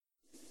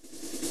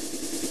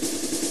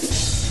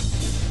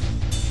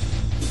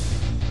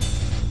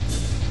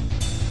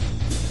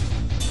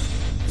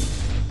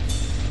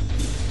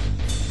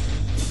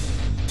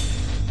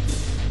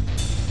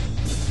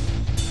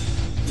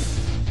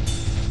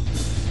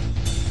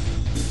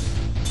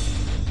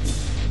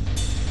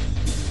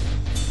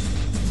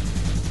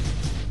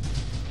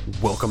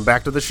Welcome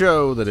back to the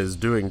show that is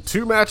doing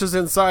 2 matches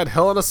inside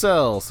Hell in a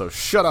Cell, so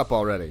shut up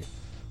already.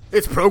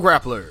 It's Pro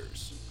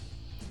Grapplers.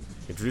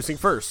 Introducing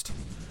first,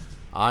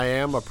 I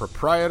am a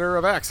proprietor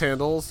of axe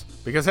handles,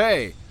 because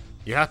hey,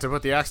 you have to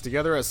put the axe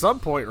together at some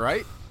point,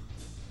 right?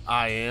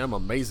 I am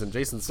Amazing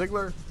Jason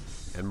Sigler,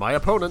 and my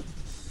opponent,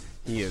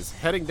 he is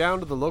heading down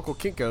to the local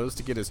Kinko's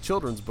to get his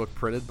children's book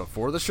printed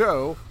before the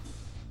show.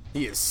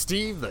 He is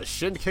Steve the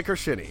Shin Kicker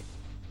Shinny.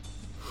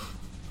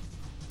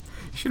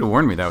 You should have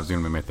warned me that was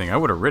going to be my thing. I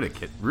would have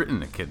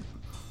written a kid.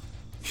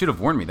 You should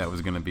have warned me that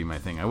was going to be my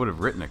thing. I would have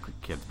written a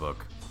kid's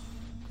book.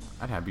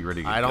 I'd be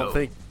ready to go. I don't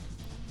think...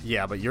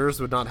 Yeah, but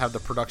yours would not have the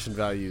production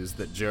values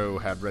that Joe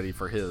had ready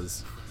for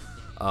his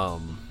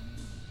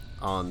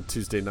on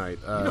Tuesday night.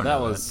 You don't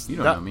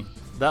know me.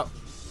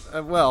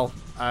 Well,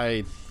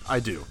 I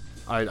do.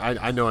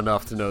 I know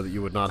enough to know that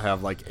you would not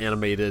have like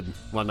animated,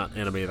 well, not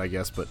animated, I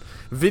guess, but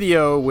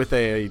video with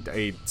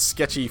a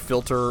sketchy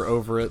filter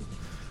over it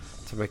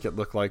to make it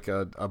look like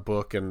a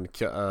book and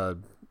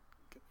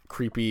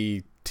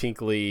creepy,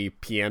 tinkly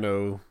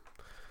piano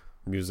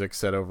music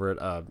set over it.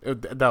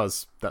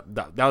 That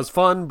was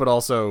fun, but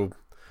also,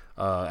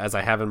 as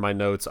I have in my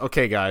notes,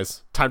 okay,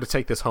 guys, time to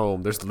take this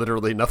home. There's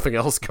literally nothing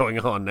else going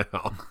on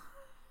now.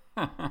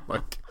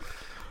 Like,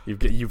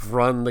 you've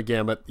run the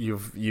gamut.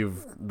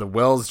 The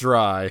well's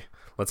dry.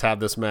 Let's have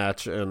this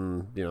match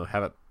and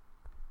have it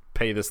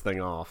pay this thing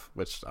off,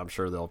 which I'm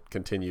sure they'll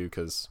continue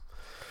because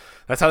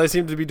that's how they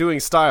seem to be doing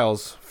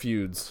Styles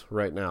feuds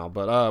right now.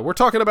 But we're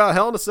talking about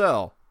Hell in a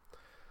Cell.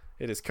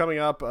 It is coming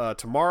up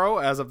tomorrow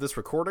as of this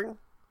recording.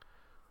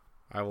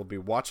 I will be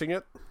watching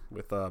it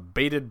with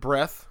bated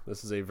breath.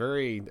 It's a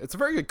very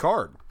good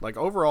card. Like,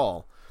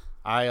 overall,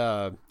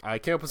 I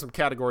came up with some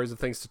categories of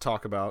things to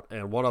talk about,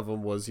 and one of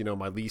them was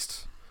my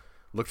least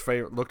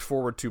looked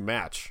forward to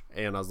match.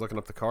 And I was looking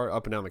up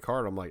and down the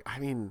card. I'm like,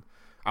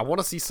 I want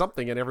to see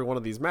something in every one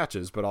of these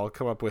matches, but I'll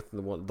come up with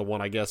the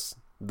one I guess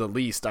the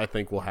least I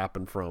think will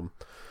happen from.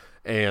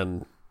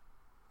 And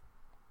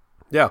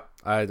yeah,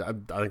 I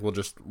think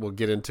we'll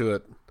get into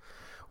it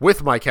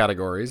with my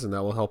categories, and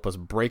that will help us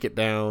break it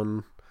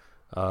down.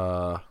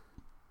 I'm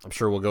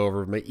sure we'll go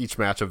over each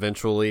match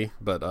eventually,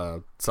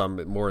 but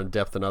some more in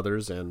depth than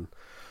others. And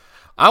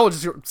I will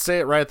just say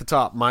it right at the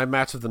top. My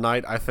match of the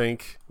night, I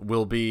think,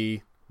 will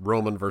be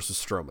Roman versus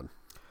Strowman.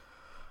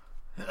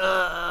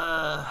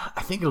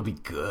 I think it'll be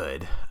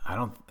good. I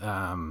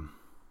don't.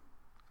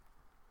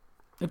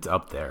 It's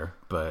up there,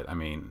 but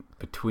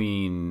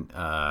between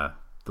the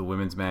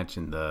women's match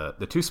and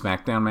the 2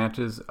 SmackDown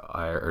matches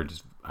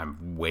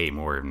I'm way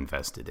more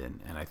invested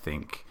in, and I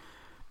think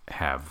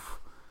have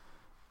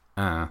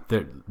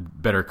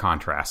better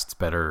contrasts,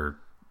 better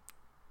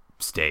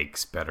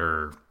stakes,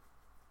 better.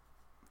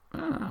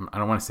 I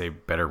don't want to say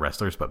better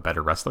wrestlers, but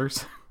better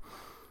wrestlers.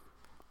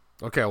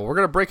 Okay, well, we're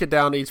gonna break it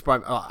down each by.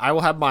 I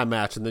will have my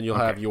match, and then you'll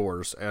have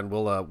yours, and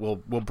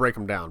we'll break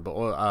them down. But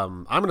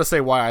I'm gonna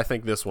say why I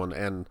think this one,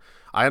 and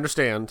I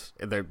understand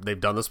they've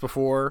done this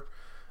before.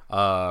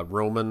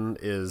 Roman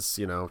is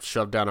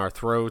shoved down our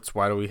throats.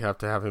 Why do we have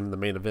to have him the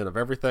main event of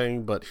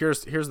everything? But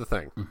here's the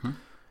thing: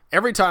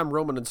 every time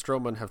Roman and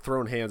Strowman have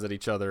thrown hands at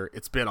each other,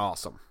 it's been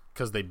awesome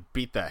because they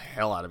beat the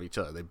hell out of each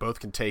other. They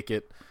both can take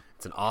it.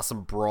 It's an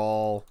awesome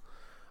brawl.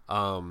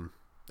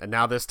 And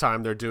now this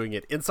time they're doing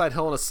it inside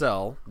Hell in a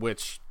Cell,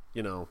 which,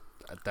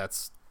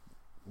 that's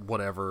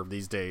whatever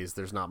these days.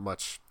 There's not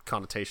much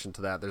connotation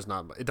to that.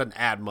 It doesn't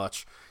add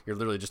much. You're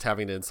literally just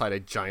having it inside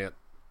a giant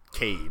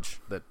cage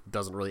that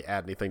doesn't really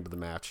add anything to the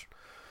match.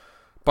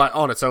 But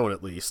on its own,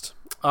 at least.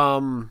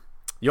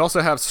 You also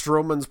have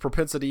Strowman's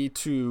propensity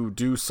to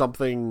do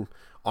something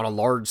on a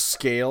large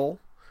scale.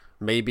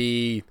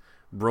 Maybe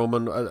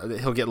Roman,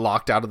 he'll get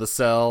locked out of the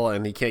cell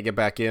and he can't get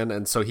back in,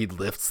 and so he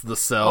lifts the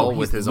cell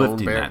with his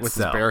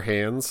bare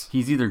hands.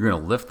 He's either going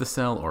to lift the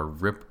cell or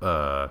rip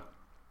a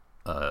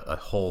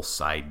whole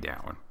side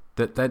down.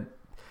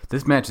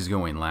 This match is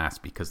going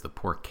last because the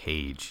poor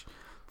cage.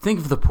 Think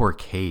of the poor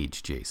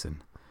cage,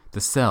 Jason.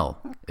 The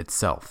cell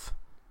itself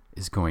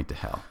is going to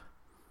hell.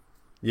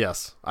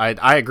 Yes,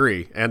 I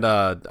agree, and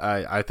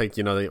I think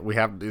we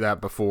have to do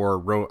that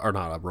before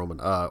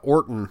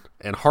Orton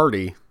and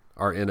Hardy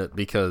are in it,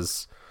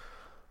 because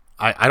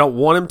I don't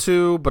want him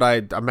to, but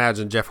I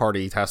imagine Jeff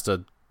Hardy has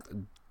to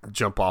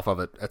jump off of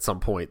it at some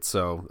point.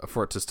 So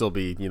for it to still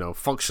be,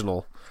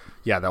 functional,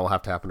 yeah, that will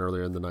have to happen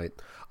earlier in the night.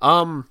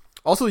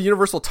 Also, the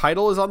Universal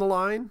title is on the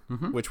line,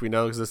 which we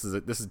know because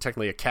this is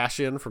technically a cash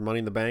in for Money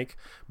in the Bank,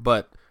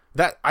 but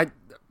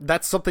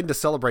that's something to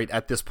celebrate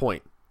at this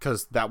point,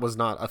 because that was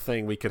not a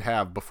thing we could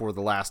have before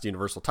the last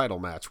Universal title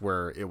match,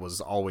 where it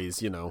was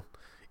always, in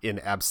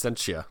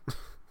absentia.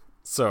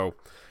 So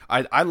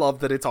I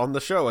love that it's on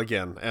the show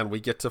again, and we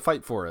get to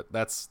fight for it.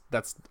 That's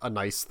a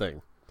nice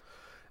thing.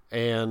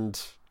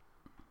 And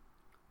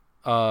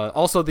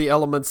also the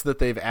elements that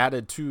they've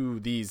added to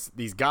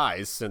these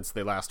guys since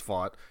they last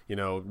fought.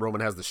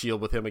 Roman has the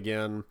Shield with him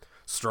again.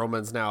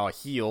 Strowman's now a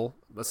heel,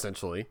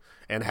 essentially,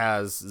 and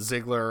has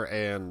Ziggler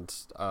and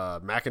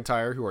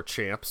McIntyre, who are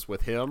champs,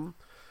 with him.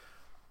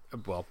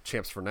 well,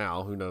 champs for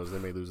now. Who knows? They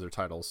may lose their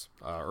titles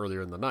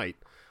earlier in the night.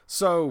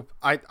 So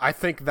I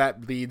think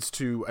that leads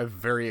to a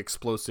very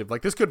explosive.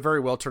 Like, this could very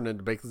well turn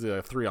into basically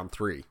a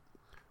 3-on-3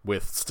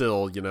 with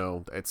still,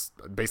 it's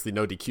basically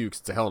no DQ because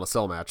it's a Hell in a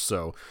Cell match.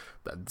 So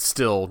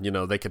still,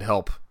 they could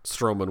help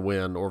Strowman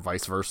win or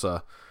vice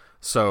versa.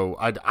 So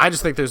I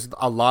just think there's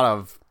a lot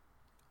of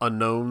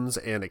unknowns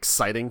and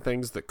exciting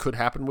things that could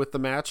happen with the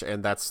match,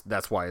 and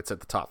that's why it's at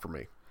the top for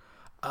me.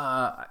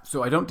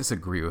 So I don't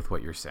disagree with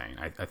what you're saying.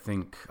 I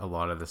think a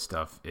lot of the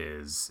stuff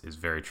is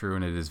very true,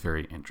 and it is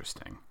very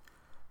interesting.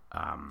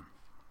 And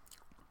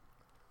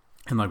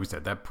like we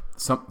said, that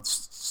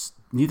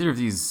neither of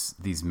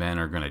these men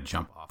are going to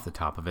jump off the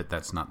top of it.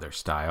 That's not their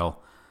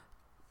style.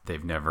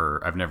 I've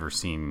never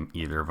seen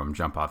either of them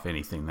jump off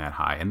anything that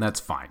high, and that's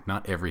fine.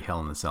 Not every Hell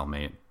in the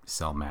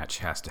Cell match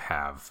has to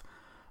have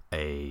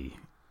a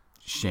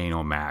Shane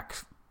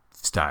O'Mac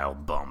style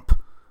bump.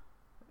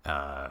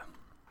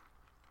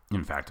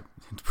 In fact,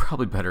 it's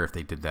probably better if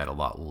they did that a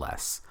lot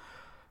less.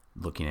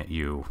 Looking at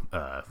you,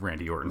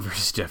 Randy Orton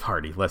versus Jeff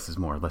Hardy. Less is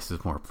more. Less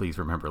is more. Please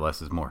remember,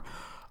 less is more.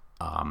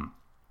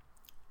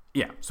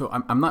 Yeah. So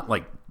I'm not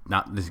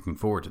looking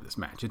forward to this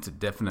match. It's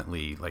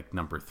definitely like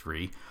number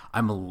 3.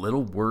 I'm a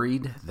little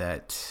worried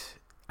that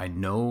I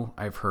know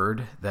I've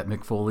heard that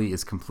Mick Foley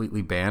is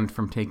completely banned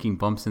from taking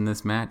bumps in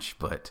this match,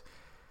 but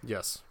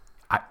yes,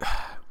 I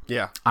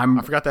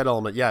forgot that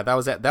element. Yeah, that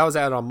was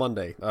at on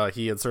Monday.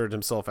 He inserted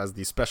himself as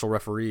the special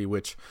referee,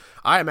 which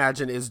I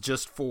imagine is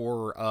just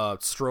for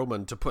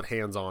Strowman to put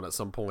hands on at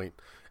some point,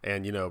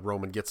 and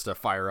Roman gets to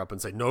fire up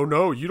and say,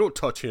 "No, you don't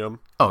touch him."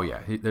 Oh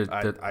yeah,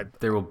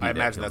 there will be. I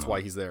imagine that's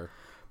why he's there.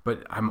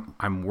 But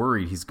I'm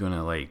worried he's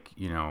gonna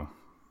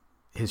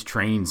his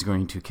train's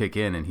going to kick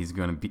in and he's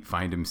going to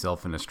find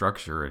himself in a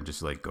structure and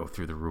just go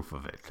through the roof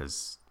of it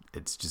because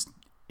it's just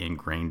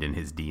ingrained in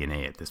his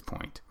DNA at this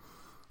point.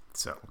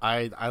 So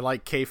I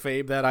like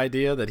kayfabe, that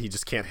idea that he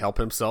just can't help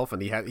himself,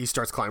 and he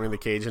starts climbing the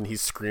cage and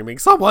he's screaming,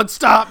 "Someone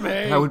stop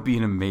me!" That would be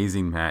an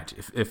amazing match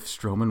if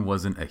Strowman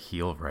wasn't a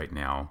heel right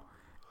now.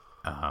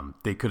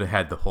 They could have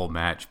had the whole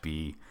match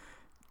be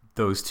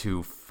those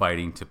two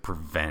fighting to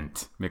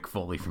prevent Mick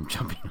Foley from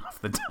jumping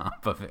off the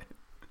top of it.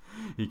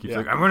 He keeps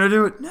 "I'm going to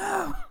do it."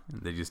 No,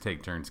 and they just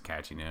take turns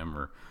catching him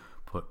or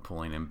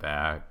pulling him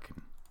back.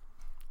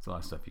 There's a lot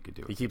of stuff you could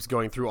do. He keeps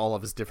going through all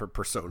of his different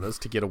personas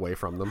to get away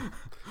from them.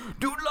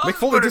 Dude, Mick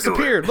Foley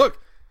disappeared. Look,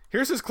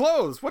 here's his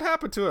clothes. What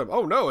happened to him?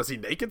 Oh no, is he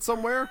naked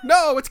somewhere?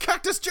 No, it's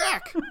Cactus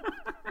Jack.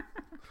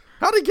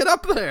 How'd he get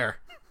up there?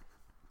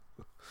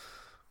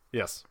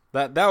 Yes,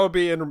 that would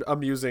be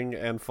amusing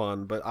and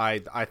fun. But I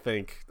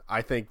think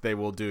they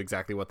will do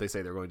exactly what they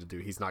say they're going to do.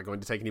 He's not going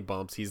to take any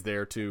bumps. He's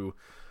there to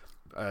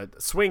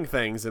swing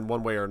things in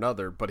one way or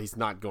another, but he's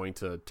not going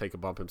to take a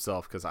bump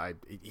himself because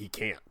he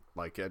can't.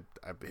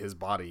 His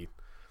body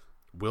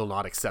will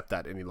not accept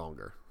that any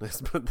longer.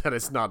 That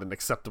is not an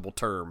acceptable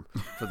term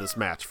for this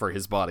match for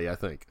his body, I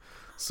think.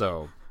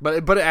 So, but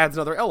it adds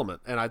another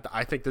element, and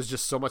I think there's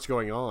just so much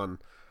going on.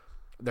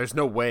 There's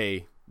no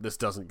way this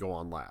doesn't go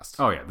on last.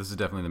 Oh yeah, this is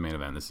definitely the main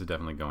event. This is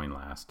definitely going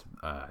last.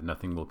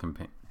 Nothing will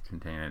contain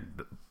it.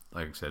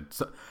 Like I said,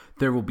 so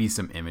there will be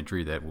some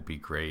imagery that will be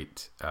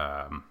great.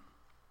 I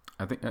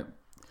think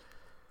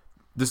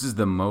this is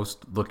the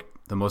most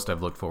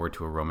I've looked forward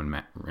to a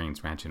Roman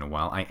Reigns match in a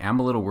while. I am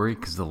a little worried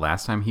because the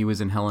last time he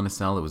was in Hell in a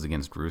Cell, it was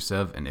against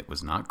Rusev, and it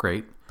was not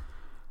great.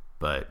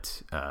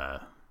 But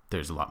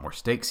there's a lot more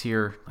stakes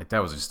here.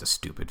 That was just a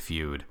stupid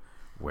feud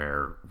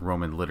where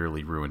Roman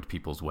literally ruined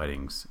people's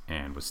weddings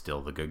and was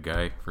still the good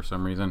guy for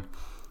some reason.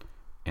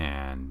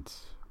 And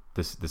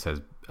this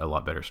has a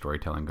lot better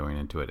storytelling going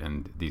into it,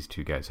 and these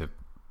two guys have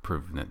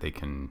proven that they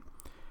can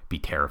be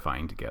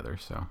terrifying together.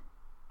 So.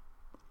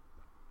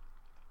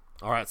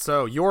 All right,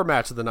 so your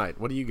match of the night.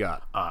 What do you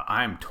got?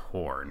 I'm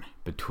torn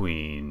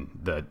between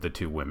the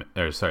two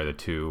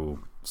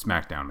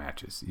SmackDown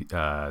matches.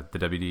 The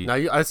WD. Now,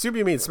 I assume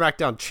you mean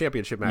SmackDown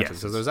Championship matches,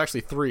 because there's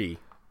actually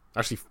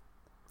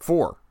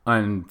 4.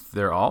 And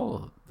they're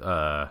all, 3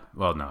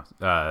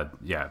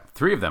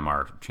 of them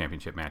are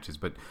championship matches,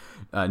 but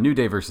New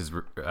Day versus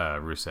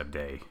Rusev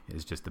Day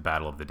is just the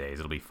battle of the days.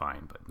 It'll be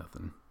fine, but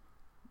nothing.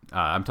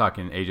 I'm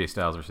talking AJ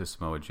Styles versus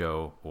Samoa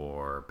Joe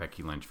or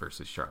Becky Lynch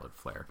versus Charlotte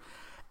Flair.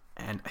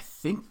 And I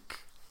think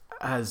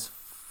I'm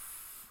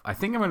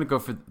going to go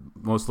for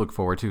most look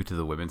forward to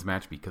the women's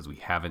match because we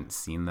haven't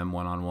seen them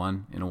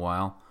one-on-one in a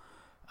while.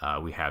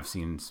 We have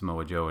seen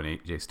Samoa Joe and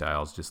AJ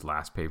Styles just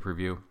last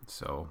pay-per-view.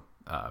 So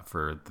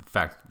for the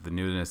fact the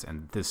newness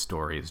and this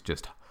story is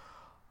just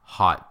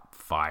hot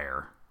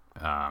fire.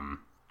 I'm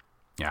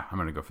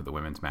going to go for the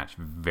women's match.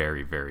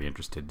 Very, very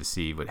interested to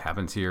see what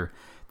happens here.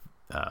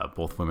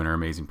 Both women are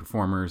amazing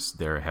performers.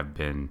 There have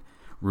been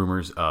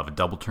rumors of a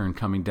double turn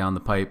coming down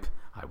the pipe.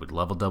 I would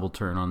love a double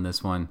turn on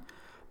this one.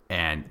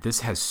 And this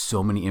has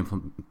so many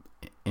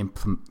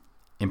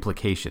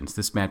implications.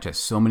 This match has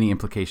so many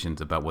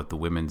implications about what the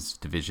women's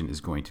division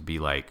is going to be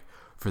like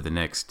for the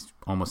next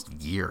almost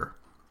year.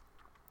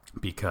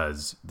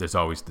 Because there's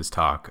always this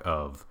talk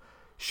of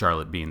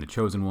Charlotte being the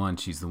chosen one,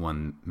 she's the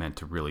one meant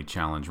to really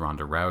challenge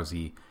Ronda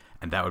Rousey,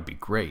 and that would be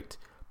great.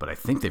 But I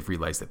think they've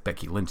realized that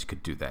Becky Lynch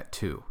could do that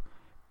too.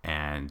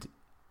 And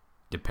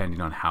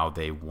depending on how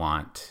they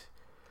want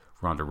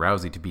Ronda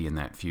Rousey to be in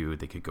that feud,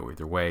 they could go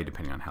either way,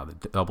 depending on how the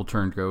double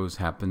turn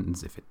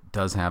happens, if it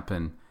does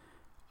happen.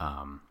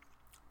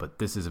 But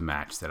this is a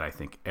match that I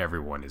think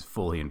everyone is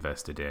fully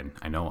invested in.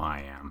 I know I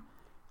am.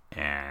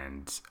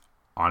 And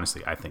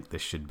honestly, I think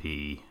this should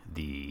be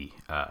the...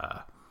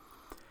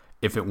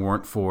 if it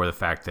weren't for the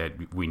fact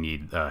that we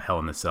need a Hell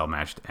in the Cell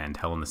match to end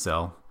Hell in the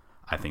Cell,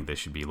 I think this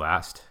should be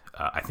last.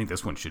 I think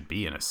this one should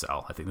be in a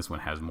cell. I think this one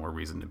has more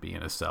reason to be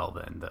in a cell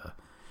than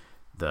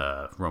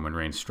the Roman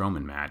Reigns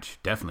Strowman match.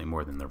 Definitely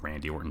more than the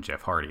Randy Orton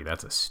Jeff Hardy.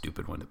 That's a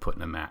stupid one to put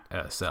in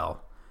a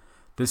cell.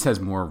 This has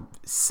more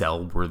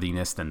cell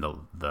worthiness than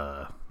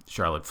the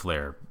Charlotte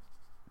Flair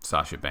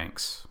Sasha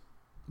Banks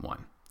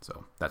one.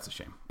 So that's a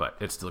shame, but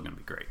it's still going to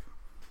be great.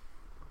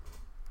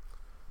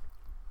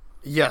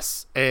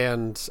 Yes,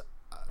 and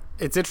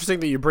it's interesting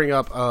that you bring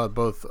up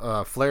both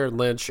Flair and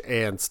Lynch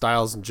and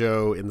Styles and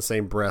Joe in the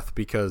same breath,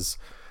 because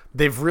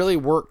they've really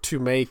worked to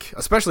make,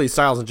 especially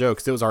Styles and Joe,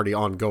 because it was already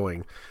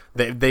ongoing,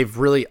 they've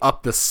really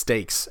upped the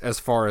stakes as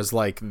far as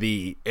like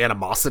the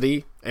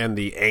animosity and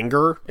the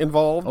anger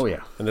involved. Oh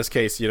yeah. In this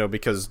case,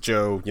 because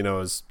Joe,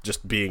 is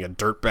just being a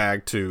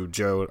dirtbag to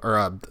Joe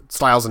or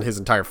Styles and his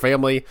entire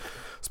family,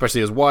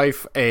 especially his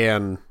wife,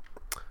 and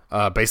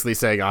basically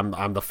saying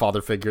I'm the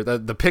father figure.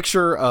 The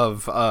picture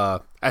of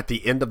at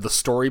the end of the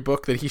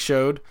storybook that he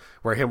showed,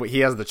 where he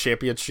has the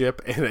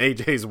championship and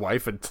AJ's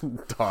wife and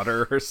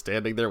daughter are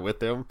standing there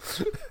with him.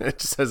 It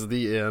just says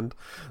the end.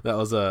 That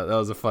was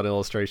a fun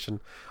illustration.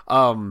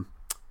 And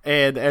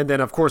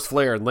then of course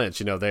Flair and Lynch,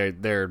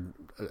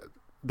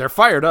 they're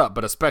fired up,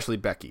 but especially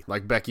Becky.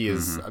 Like Becky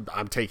is,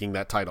 I'm taking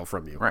that title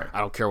from you. Right. I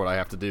don't care what I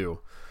have to do.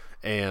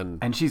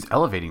 And she's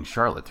elevating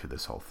Charlotte through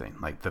this whole thing.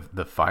 Like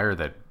the fire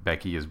that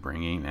Becky is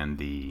bringing and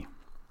the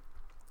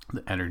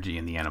energy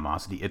and the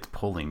animosity, it's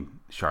pulling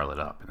Charlotte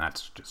up, and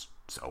that's just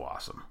so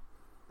awesome.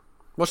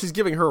 Well, she's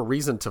giving her a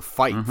reason to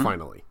fight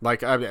finally.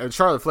 Like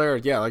Charlotte Flair,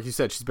 yeah, like you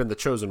said, she's been the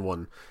chosen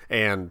one,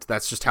 and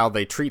that's just how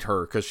they treat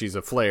her because she's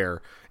a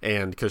Flair,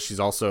 and because she's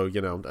also,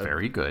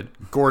 very good,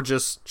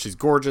 gorgeous. She's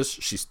gorgeous.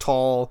 She's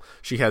tall.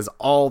 She has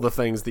all the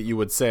things that you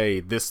would say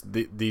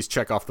these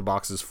check off the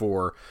boxes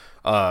for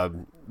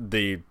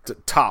the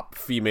top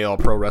female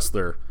pro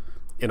wrestler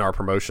in our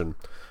promotion.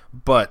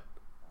 But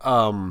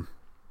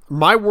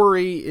my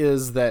worry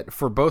is that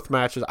for both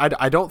matches,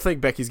 I don't think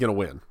Becky's going to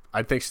win.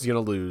 I think she's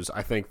going to lose.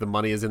 I think the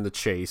money is in the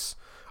chase.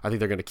 I think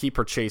they're going to keep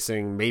her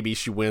chasing. Maybe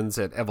she wins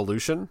at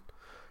Evolution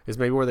is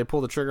maybe where they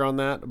pull the trigger on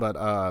that. But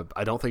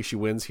I don't think she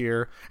wins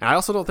here. And I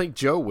also don't think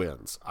Joe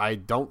wins. I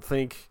don't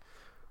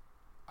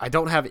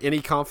have any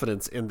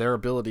confidence in their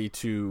ability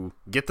to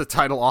get the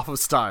title off of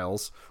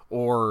Styles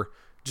or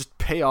just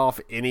pay off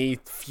any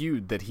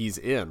feud that he's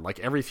in. Like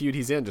every feud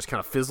he's in just kind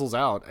of fizzles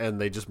out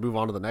and they just move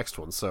on to the next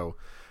one. So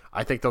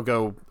I think they'll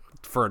go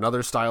for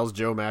another Styles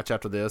Joe match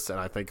after this, and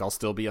I think I'll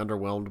still be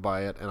underwhelmed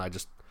by it. And I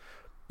just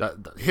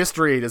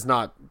history has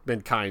not been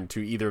kind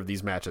to either of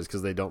these matches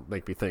because they don't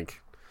make me think,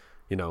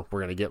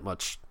 we're gonna get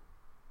much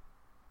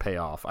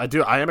payoff.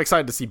 I am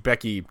excited to see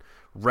Becky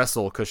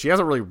wrestle because she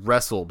hasn't really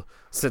wrestled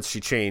since she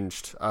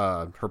changed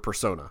her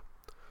persona.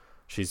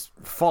 She's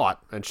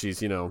fought and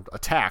she's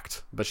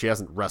attacked, but she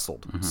hasn't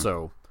wrestled.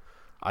 So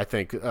I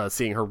think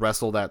seeing her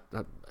wrestle that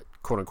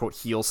quote unquote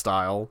heel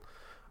style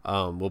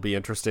will be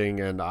interesting,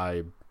 and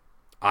I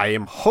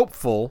am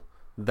hopeful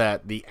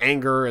that the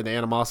anger and the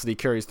animosity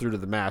carries through to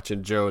the match,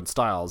 and Joe and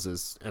Styles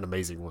is an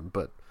amazing one.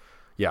 But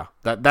yeah,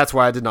 that's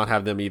why I did not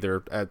have them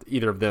either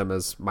of them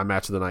as my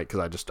match of the night,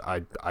 because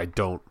I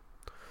don't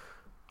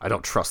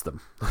trust them.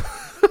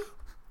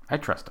 I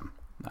trust them.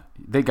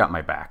 They got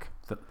my back.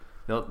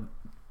 So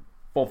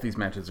both these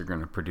matches are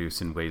going to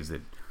produce in ways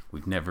that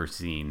we've never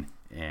seen,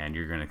 and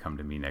you're going to come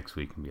to me next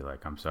week and be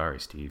like, I'm sorry,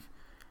 Steve.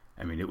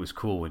 I mean, it was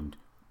cool when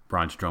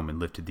Braun Strowman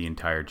lifted the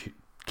entire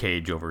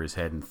cage over his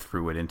head and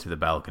threw it into the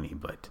balcony,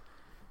 but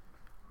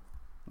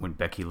when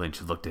Becky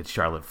Lynch looked at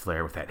Charlotte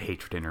Flair with that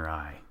hatred in her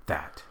eye,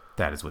 that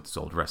is what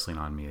sold wrestling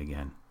on me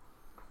again.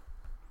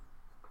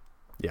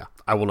 Yeah,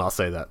 I will not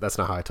say that. That's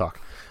not how I talk.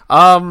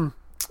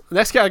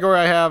 Next category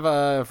I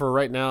have for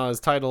right now is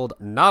titled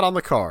Not on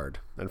the Card.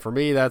 And for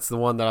me, that's the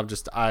one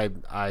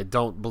that I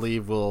don't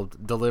believe will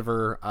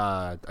deliver.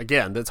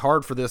 Again, it's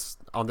hard for this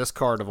on this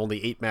card of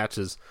only 8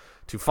 matches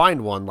to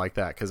find one like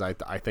that, because I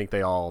think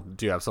they all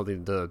do have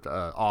something to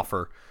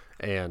offer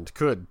and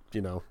could,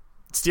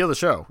 steal the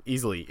show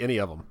easily, any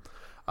of them.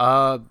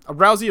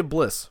 Rousey and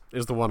Bliss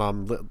is the one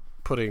I'm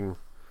putting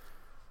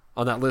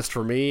on that list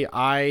for me.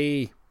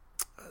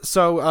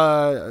 So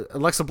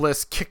Alexa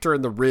Bliss kicked her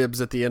in the ribs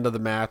at the end of the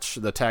match,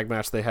 the tag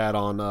match they had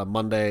on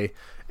Monday,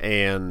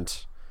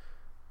 and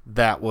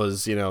that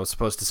was,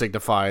 supposed to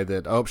signify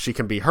that, she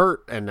can be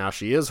hurt, and now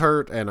she is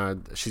hurt,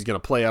 and she's going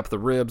to play up the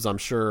ribs, I'm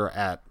sure,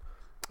 at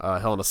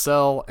Hell in a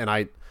Cell.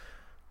 And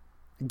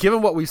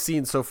given what we've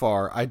seen so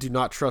far, I do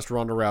not trust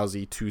Ronda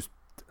Rousey to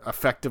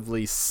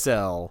effectively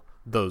sell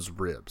those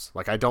ribs.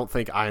 Like, I don't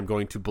think I'm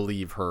going to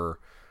believe her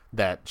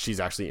that she's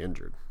actually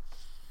injured.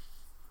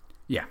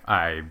 Yeah,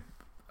 I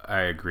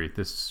agree.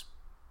 This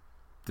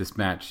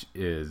match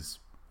is.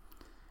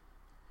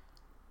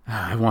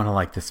 I want to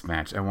like this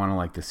match. I want to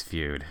like this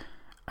feud.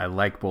 I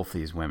like both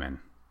these women.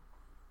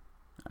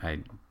 I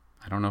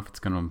don't know if it's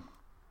going to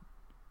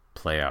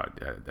play out.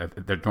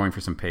 They're going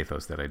for some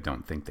pathos that I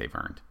don't think they've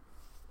earned.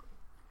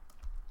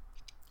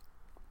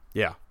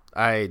 Yeah,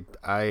 I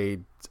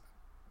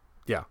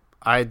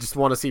just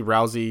want to see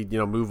Rousey,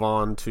 move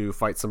on to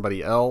fight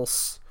somebody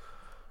else.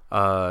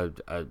 I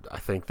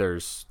think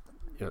there's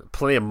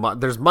plenty of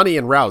there's money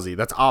in Rousey.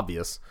 That's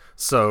obvious.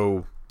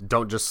 So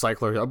don't just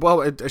cycle her.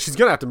 Well, she's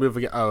gonna have to move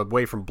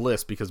away from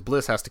Bliss because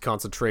Bliss has to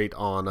concentrate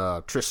on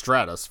Trish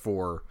Stratus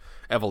for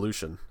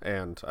Evolution,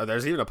 and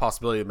there's even a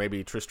possibility that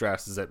maybe Trish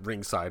Stratus is at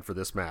ringside for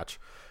this match,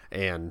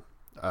 and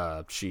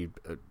she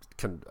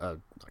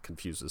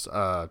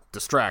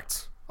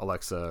distracts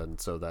Alexa,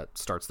 and so that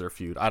starts their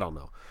feud. I don't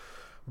know,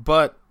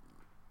 but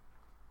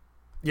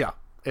yeah,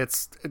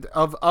 it's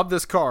of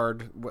this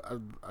card.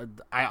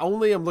 I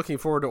only am looking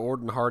forward to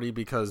Orton Hardy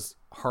because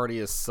Hardy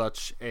is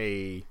such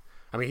a.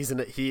 I mean,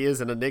 he is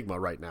an enigma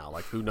right now.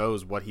 Like, who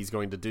knows what he's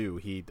going to do?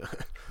 He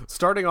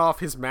starting off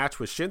his match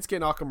with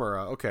Shinsuke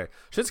Nakamura. Okay,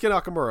 Shinsuke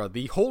Nakamura,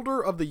 the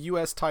holder of the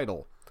U.S.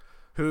 title,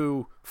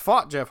 who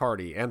fought Jeff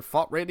Hardy and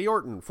fought Randy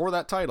Orton for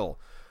that title.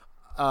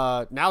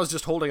 Now is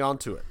just holding on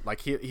to it.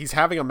 Like, he's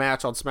having a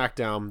match on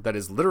SmackDown that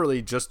is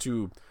literally just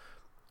to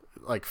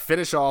like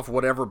finish off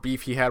whatever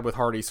beef he had with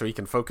Hardy so he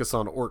can focus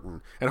on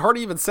Orton. And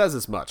Hardy even says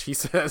as much. He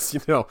says,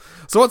 so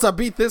once I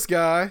beat this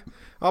guy,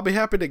 I'll be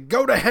happy to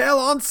go to hell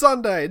on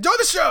Sunday. Enjoy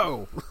the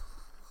show.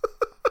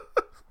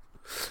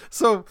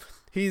 So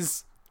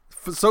he's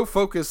so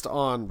focused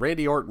on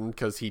Randy Orton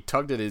because he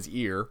tugged at his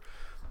ear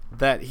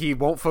that he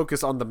won't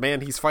focus on the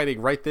man he's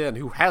fighting right then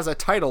who has a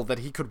title that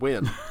he could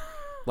win.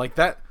 Like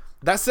that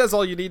says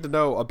all you need to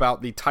know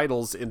about the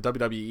titles in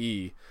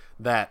WWE,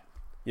 that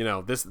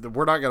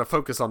we're not going to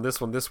focus on this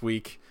one this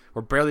week.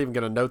 We're barely even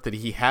going to note that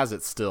he has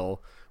it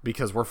still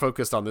because we're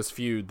focused on this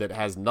feud that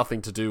has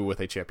nothing to do with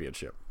a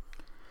championship.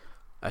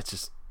 That's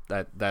just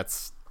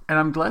that's. And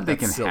I'm glad they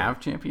can silly.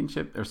 have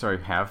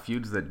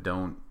feuds that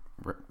don't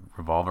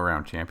revolve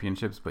around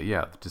championships. But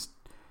yeah,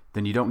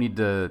 then you don't need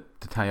to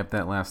tie up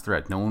that last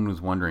thread. No one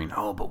was wondering,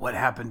 but what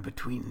happened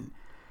between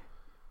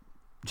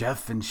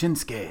Jeff and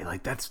Shinsuke?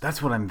 Like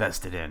that's what I'm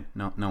invested in.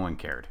 No one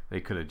cared. They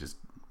could have just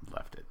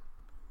left it.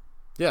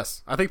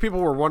 Yes, I think people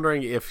were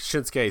wondering if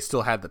Shinsuke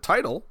still had the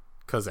title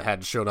because it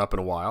hadn't shown up in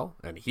a while,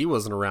 and he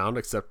wasn't around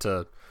except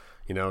to,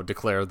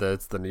 declare that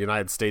it's the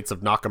United States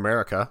of Knock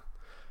America.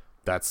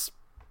 That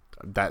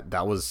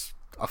was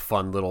a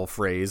fun little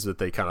phrase that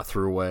they kind of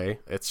threw away.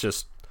 It's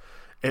just,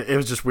 it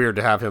was just weird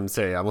to have him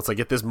say, once I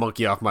get this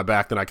monkey off my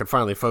back, then I can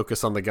finally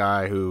focus on the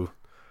guy who,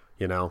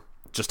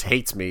 just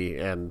hates me,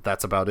 and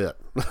that's about it.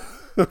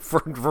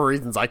 for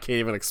reasons I can't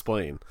even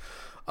explain.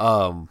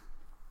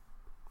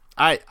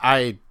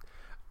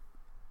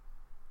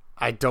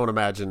 I don't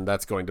imagine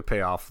that's going to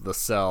pay off the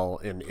sell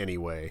in any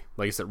way.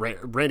 Like you said,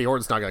 Randy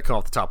Orton's not going to come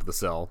off the top of the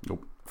sell,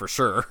 nope, for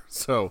sure.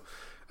 So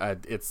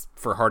it's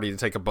for Hardy to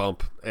take a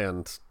bump,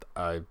 and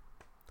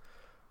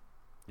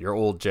you're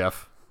old,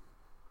 Jeff.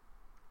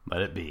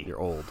 Let it be. You're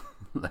old.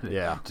 Let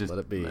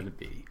it be. Let it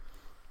be.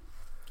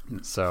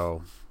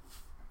 So,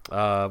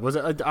 was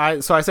it?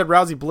 So I said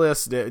Rousey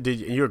Bliss. Did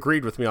you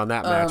agreed with me on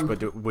that match?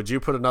 But would you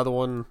put another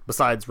one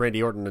besides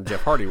Randy Orton and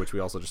Jeff Hardy, which we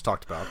also just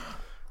talked about,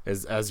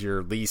 as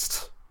your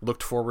least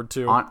looked forward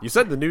to? You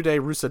said the New Day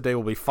Rusev Day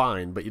will be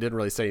fine, but you didn't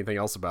really say anything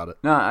else about it.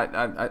 No,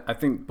 I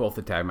think both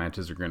the tag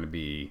matches are going to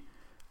be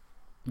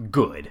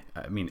good.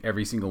 I mean,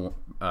 every single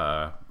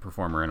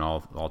performer in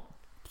all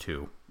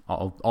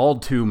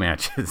two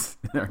matches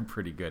are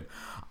pretty good.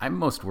 I'm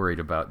most worried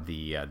about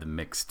the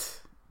mixed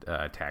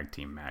tag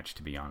team match,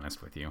 to be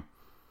honest with you.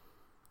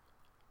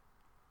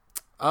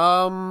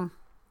 Because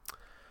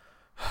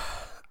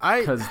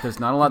there's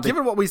not a lot.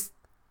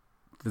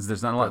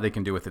 There's not a lot they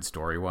can do with it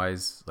story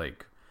wise.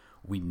 Like,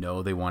 we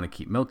know they want to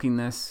keep milking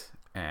this,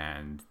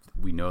 and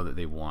we know that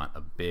they want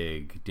a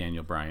big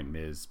Daniel Bryan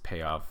Miz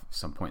payoff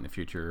some point in the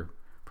future.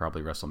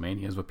 Probably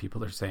WrestleMania is what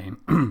people are saying.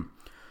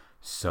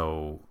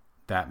 So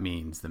that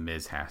means the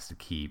Miz has to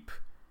keep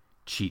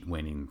cheat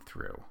winning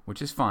through,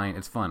 which is fine.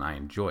 It's fun. I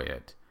enjoy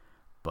it,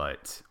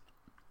 but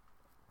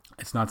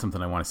it's not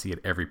something I want to see at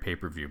every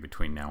pay-per-view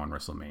between now and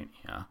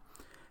WrestleMania.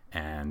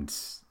 And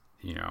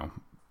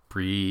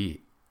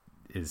Brie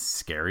is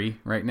scary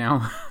right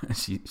now.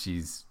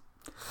 She's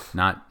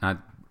not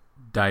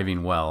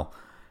diving well,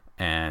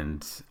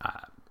 and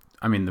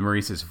I mean, the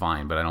Maurice is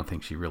fine, but I don't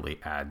think she really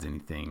adds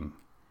anything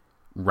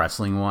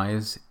wrestling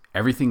wise.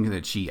 Everything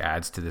that she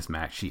adds to this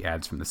match, she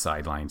adds from the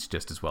sidelines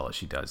just as well as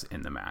she does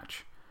in the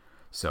match.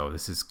 So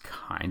this is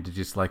kind of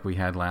just like we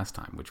had last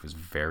time, which was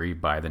very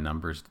by the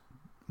numbers,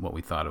 what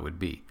we thought it would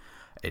be.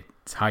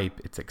 It's hype,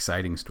 it's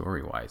exciting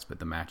story-wise, but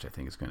the match, I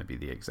think, is going to be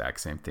the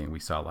exact same thing we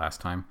saw last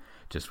time,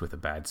 just with a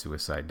bad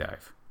suicide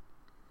dive.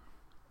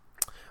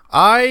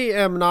 I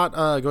am not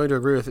going to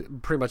agree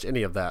with pretty much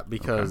any of that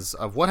because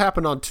of what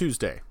happened on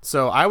Tuesday.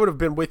 So I would have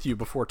been with you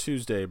before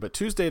Tuesday, but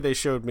Tuesday they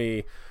showed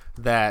me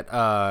that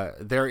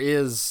there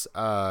is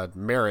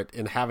merit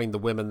in having the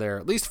women there,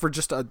 at least for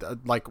just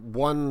like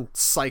one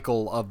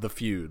cycle of the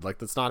feud.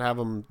 Like, let's not have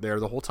them there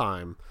the whole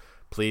time.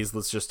 Please,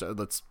 let's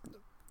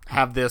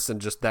have this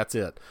and just that's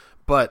it.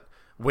 But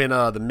when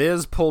the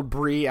Miz pulled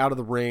Brie out of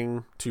the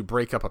ring to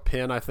break up a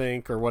pin, I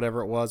think, or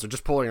whatever it was, or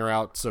just pulling her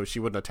out so she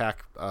wouldn't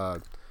attack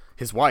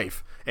his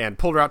wife, and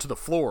pulled her out to the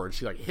floor, and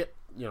she like hit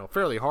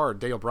fairly hard.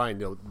 Daniel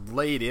Bryan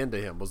laid into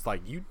him, was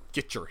like, "You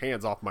get your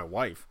hands off my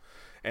wife,"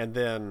 and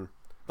then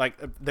like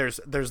there's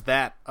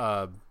that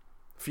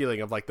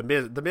feeling of like the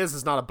Miz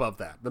is not above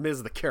that. The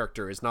Miz, the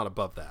character, is not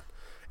above that.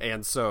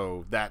 And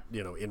so that,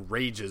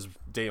 enrages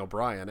Daniel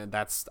Bryan, and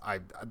that's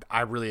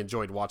I really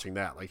enjoyed watching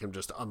that, like him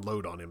just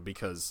unload on him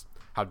because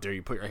how dare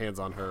you put your hands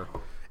on her.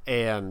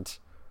 And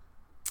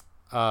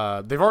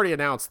they've already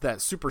announced that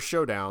Super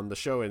Showdown, the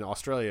show in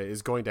Australia,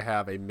 is going to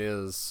have a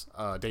Miz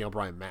Daniel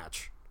Bryan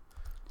match.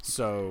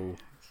 So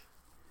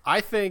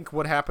I think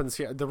what happens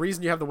here, the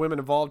reason you have the women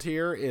involved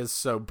here is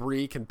so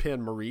Brie can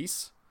pin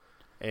Maurice.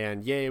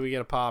 And yay, we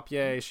get a pop.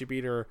 Yay, she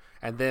beat her.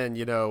 And then,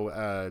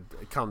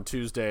 come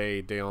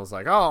Tuesday, Daniel's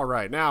like, oh, all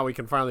right, now we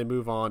can finally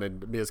move on.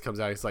 And Miz comes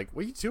out. He's like,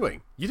 what are you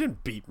doing? You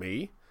didn't beat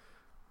me.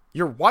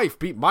 Your wife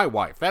beat my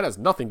wife. That has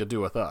nothing to do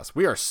with us.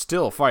 We are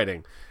still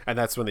fighting. And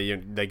that's when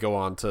they go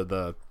on to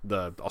the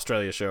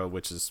Australia show,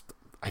 which is,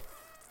 I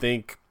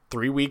think,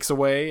 3 weeks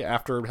away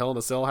after Hell in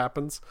a Cell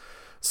happens.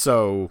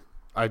 So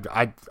I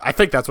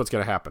think that's what's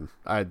going to happen.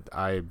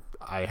 I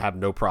have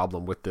no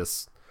problem with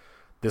this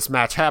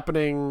match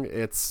happening.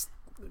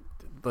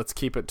 Let's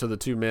keep it to the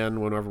two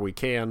men whenever we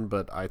can,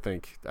 but I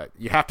think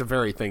you have to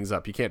vary things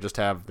up. You can't just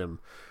have them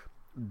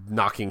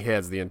knocking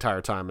heads the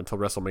entire time until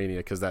WrestleMania,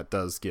 because that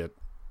does get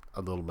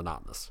a little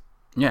monotonous.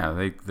 Yeah,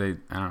 they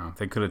I don't know.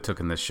 They could have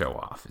taken this show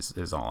off.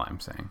 Is all I'm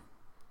saying.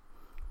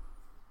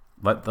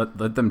 Let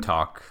them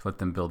talk. Let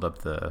them build up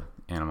the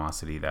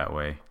animosity that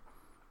way.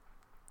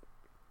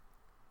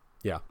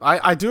 Yeah,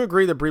 I do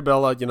agree that Brie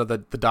Bella,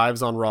 the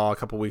dives on Raw a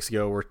couple weeks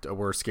ago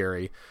were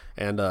scary,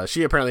 and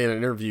she apparently in an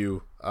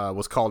interview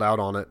was called out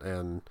on it,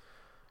 and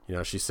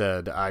she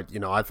said,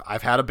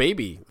 I've had a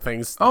baby,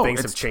 things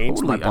have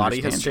changed, totally my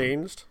body has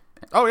changed.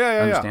 Oh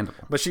yeah.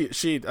 Understandable. But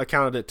she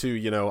accounted it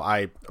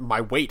to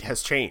my weight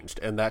has changed,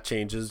 and that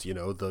changes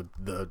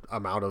the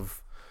amount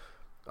of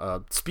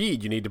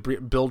speed you need to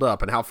build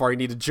up and how far you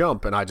need to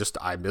jump, and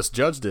I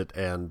misjudged it,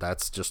 and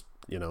that's just.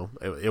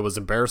 It was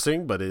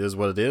embarrassing, but it is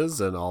what it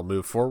is, and I'll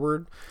move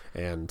forward.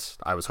 And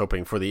I was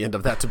hoping for the end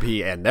of that to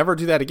be, and never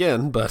do that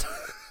again, but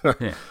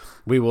yeah.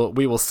 we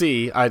will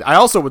see. I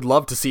also would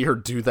love to see her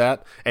do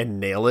that and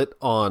nail it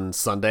on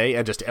Sunday,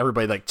 and just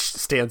everybody like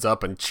stands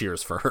up and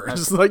cheers for her.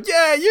 Just like,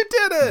 yeah, you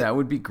did it! That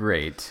would be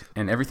great.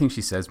 And everything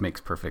she says makes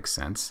perfect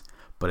sense,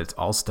 but it's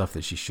all stuff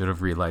that she should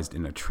have realized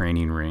in a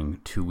training ring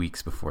 2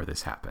 weeks before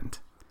this happened.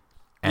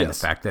 And the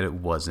fact that it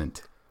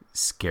wasn't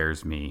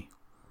scares me.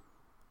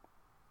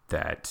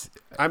 That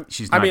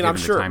she's not given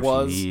the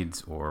time she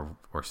needs or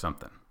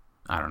something.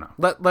 I don't know.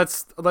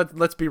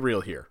 Let's be real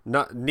here.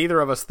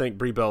 Neither of us think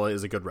Brie Bella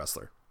is a good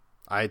wrestler.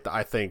 I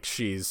think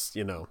she's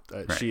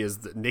right. She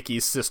is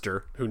Nikki's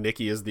sister, who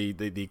Nikki is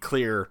the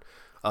clear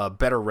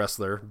better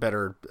wrestler,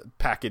 better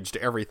packaged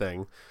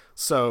everything.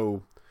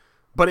 So,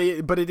 but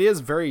it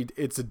is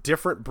it's a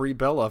different Brie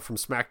Bella from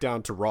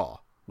SmackDown to Raw.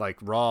 Like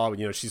Raw,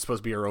 she's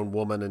supposed to be her own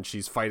woman and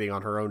she's fighting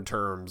on her own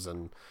terms,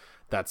 and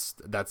that's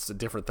a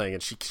different thing,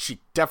 and she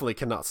definitely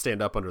cannot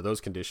stand up under those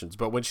conditions.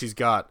 But when she's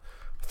got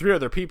 3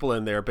 other people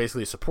in there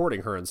basically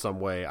supporting her in some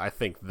way, I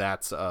think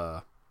that's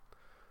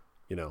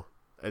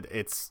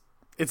it's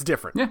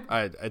different. Yeah.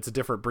 It's a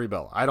different Brie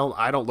Bella. I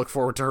don't look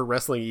forward to her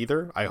wrestling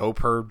either. I hope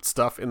her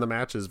stuff in the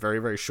match is very,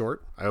 very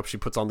short. I hope she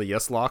puts on the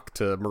yes lock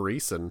to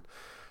Maurice and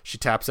she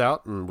taps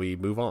out and we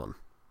move on.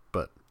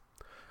 But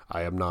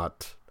I am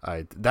not.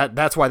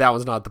 That's why that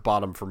one's not at the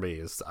bottom for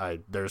me.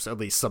 There's at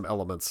least some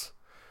elements.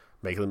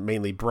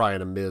 Mainly Bryan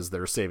and Miz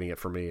that are saving it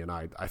for me, and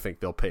I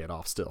think they'll pay it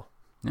off still.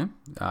 Yeah,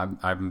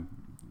 I'm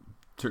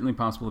certainly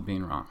possible of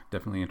being wrong.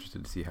 Definitely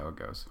interested to see how it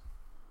goes.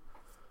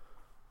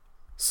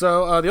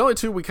 So the only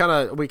two we kind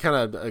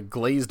of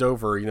glazed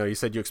over. You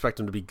said you expect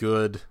them to be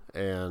good,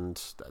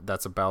 and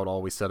that's about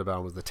all we said about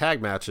them was the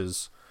tag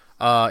matches.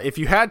 If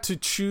you had to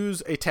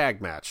choose a tag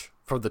match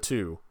for the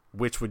two,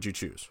 which would you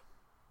choose?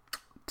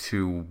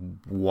 To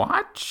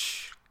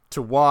watch?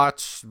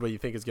 What you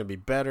think is going to be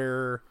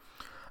better?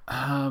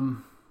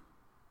 I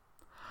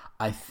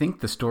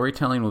think the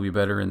storytelling will be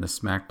better in the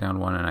SmackDown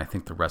one, and I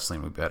think the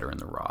wrestling will be better in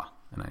the Raw.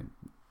 And I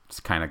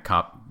just kind of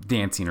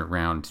dancing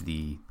around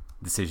the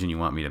decision you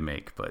want me to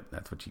make, but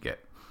that's what you get.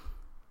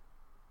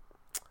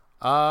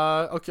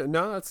 Okay,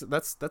 no,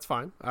 that's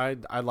fine.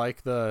 I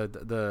like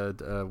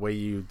the way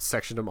you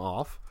sectioned them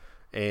off,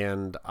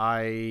 and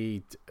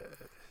I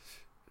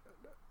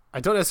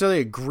don't necessarily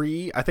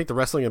agree. I think the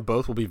wrestling in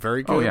both will be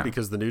very good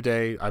because the New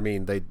Day, I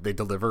mean, they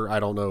deliver. I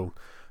don't know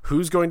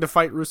who's going to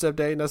fight Rusev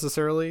Day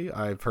necessarily.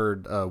 I've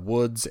heard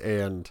Woods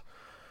and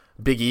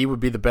Big E would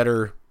be the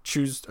better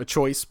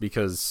choice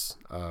because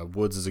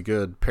Woods is a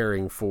good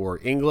pairing for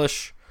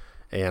English,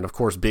 and of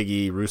course Big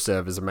E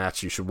Rusev is a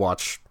match you should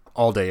watch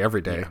all day,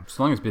 every day. Yeah, as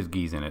long as Big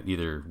E's in it,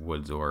 either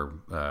Woods or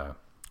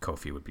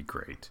Kofi would be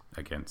great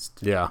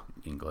against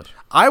English.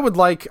 I would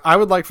like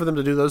for them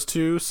to do those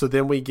two, so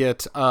then we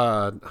get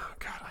God,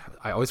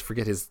 I always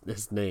forget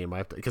his name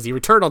because he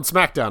returned on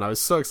SmackDown. I was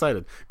so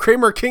excited.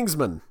 Kramer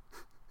Kingsman.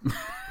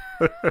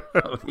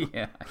 Oh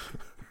yeah.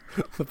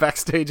 The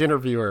backstage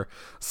interviewer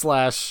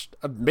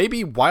 /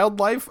 maybe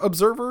wildlife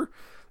observer.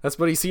 That's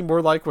what he seemed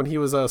more like when he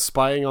was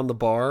spying on the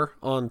bar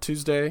on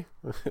Tuesday,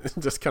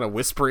 just kind of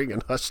whispering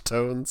in hushed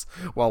tones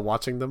while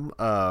watching them.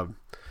 I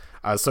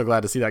was so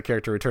glad to see that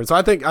character return. So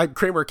I think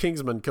Kramer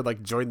Kingsman could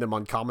like join them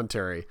on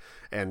commentary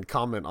and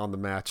comment on the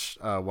match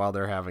while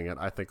they're having it.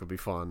 I think would be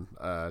fun.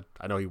 I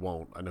know he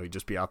won't. I know he'd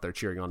just be out there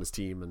cheering on his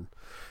team and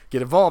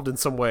get involved in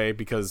some way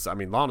because, I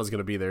mean, Lana's going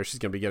to be there. She's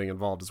going to be getting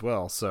involved as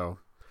well. So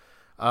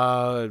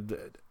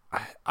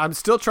I'm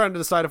still trying to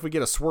decide if we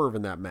get a swerve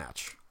in that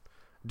match.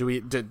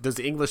 Does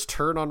English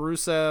turn on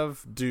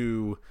Rusev?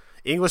 Do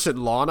English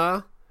and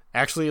Lana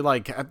actually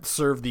like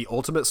serve the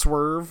ultimate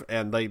swerve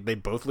and they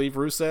both leave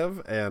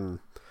Rusev and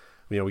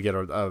we get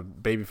a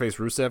babyface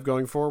Rusev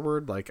going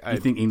forward? Like, you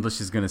think English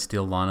is going to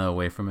steal Lana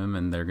away from him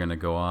and they're going to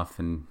go off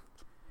and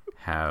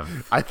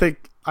have? I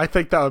think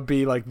that would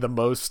be like the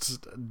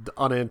most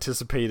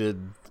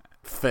unanticipated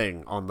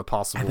thing on the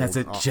possible. And that's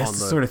just the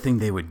sort of thing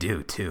they would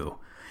do too.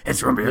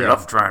 It's going to be a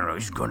love triangle.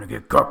 He's going to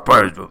get cut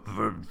by his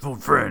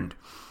old friend.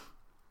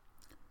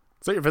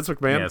 Is that your Vince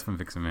McMahon? Yeah, it's from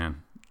Vince McMahon.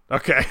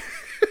 Okay.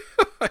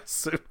 I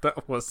assumed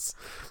that was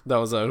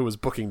who was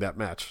booking that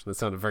match. That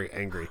sounded very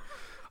angry.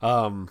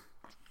 Yeah,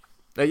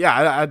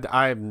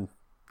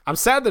 I'm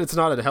sad that it's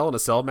not a Hell in a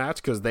Cell match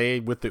because they,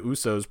 with the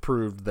Usos,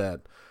 proved that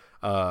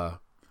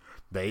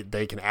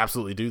they can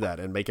absolutely do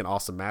that and make an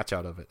awesome match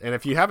out of it. And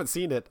if you haven't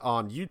seen it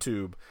on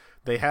YouTube,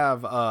 they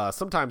have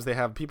sometimes they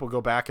have people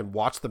go back and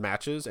watch the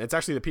matches. It's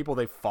actually the people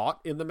they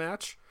fought in the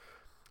match.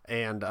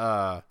 And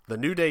the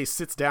New Day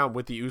sits down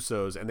with the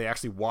Usos and they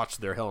actually watch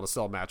their Hell in a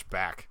Cell match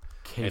back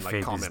and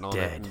like comment on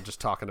it and just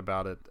talking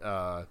about it.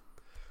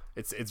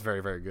 It's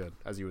very, very good,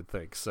 as you would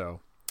think.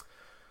 So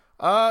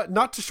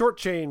not to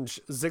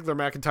shortchange Ziggler,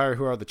 McIntyre,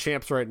 who are the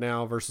champs right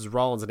now, versus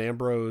Rollins and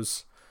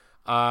Ambrose.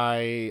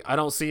 I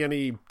don't see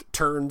any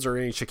turns or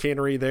any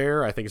chicanery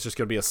there. I think it's just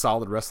going to be a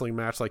solid wrestling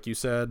match, like you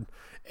said.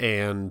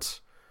 And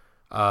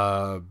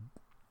I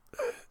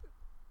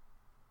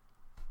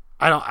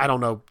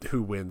don't know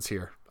who wins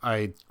here.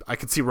 I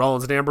could see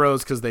Rollins and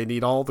Ambrose because they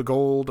need all the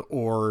gold,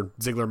 or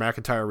Ziggler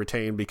McIntyre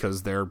retain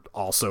because they're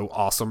also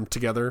awesome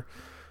together.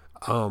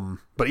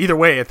 But either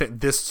way, I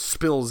think this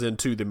spills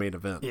into the main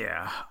event.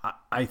 Yeah,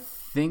 I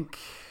think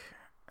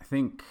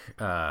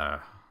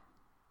Ziggler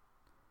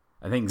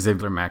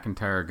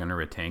McIntyre are going to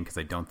retain because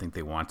I don't think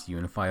they want to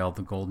unify all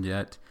the gold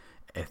yet.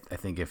 I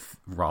think if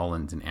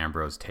Rollins and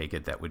Ambrose take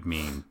it, that would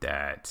mean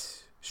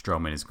that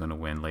Strowman is going to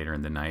win later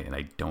in the night, and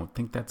I don't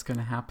think that's going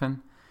to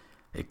happen.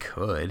 It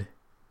could,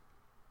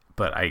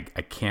 but I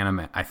can't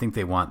imagine. I think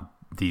they want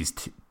these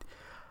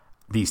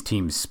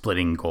teams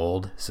splitting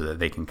gold so that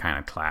they can kind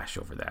of clash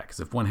over that. Because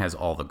if one has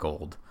all the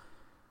gold,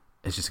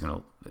 it's just going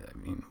to. I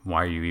mean,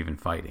 why are you even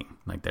fighting?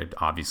 Like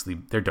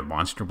they're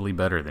demonstrably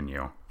better than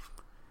you.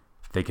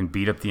 They can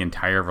beat up the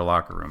entire of a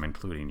locker room,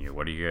 including you.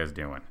 What are you guys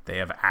doing? They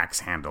have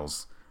axe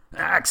handles.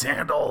 Axe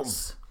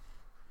handles.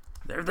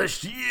 They're the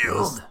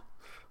Shield.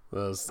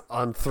 Those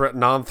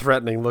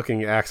non-threatening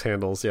looking axe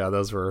handles. Yeah,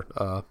 those were.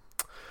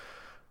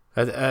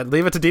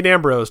 Leave it to Dean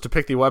Ambrose to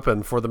pick the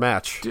weapon for the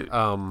match. Dude,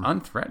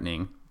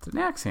 unthreatening. It's an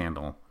axe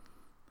handle.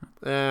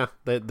 They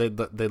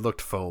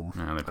looked foam.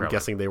 No, I'm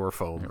guessing they were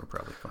foam. They were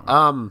probably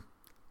foam.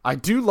 I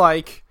do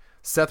like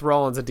Seth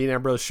Rollins and Dean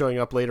Ambrose showing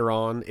up later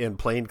on in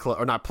plain clothes,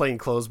 or not plain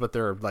clothes, but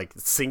they're like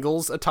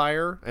singles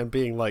attire and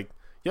being like,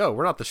 "Yo,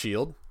 we're not the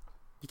Shield.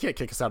 You can't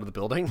kick us out of the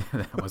building."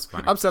 That was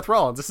funny. I'm Seth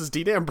Rollins. This is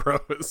Dean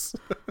Ambrose.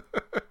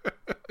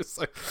 It's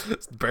like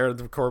it's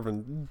Baron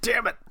Corbin.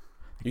 Damn it!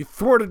 You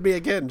thwarted me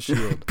again,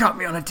 Shield. Caught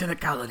me on a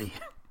technicality.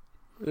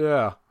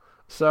 Yeah.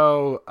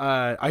 So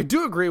I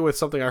do agree with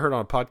something I heard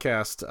on a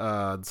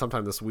podcast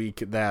sometime this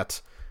week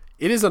that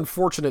it is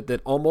unfortunate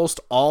that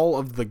almost all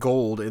of the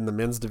gold in the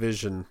men's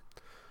division.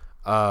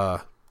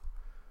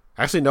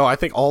 Actually, no. I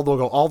think all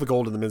the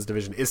gold in the men's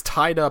division is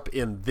tied up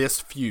in this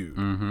feud.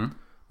 Mm-hmm.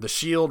 The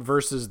Shield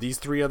versus these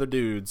three other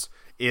dudes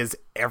is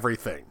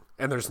everything,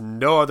 and there's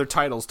no other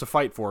titles to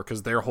fight for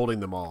because they're holding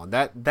them all. And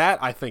that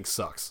I think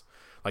sucks.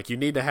 Like, you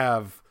need to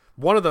have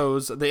one of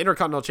those. The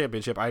Intercontinental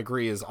Championship, I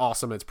agree, is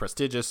awesome. It's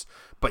prestigious,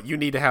 but you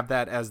need to have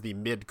that as the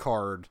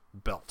mid-card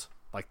belt.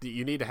 Like,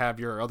 you need to have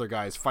your other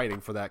guys fighting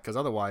for that, because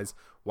otherwise,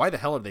 why the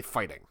hell are they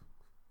fighting?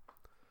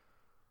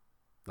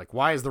 Like,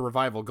 why is the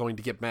Revival going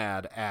to get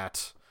mad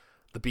at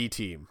the B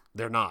team?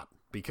 They're not,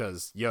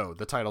 because,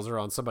 the titles are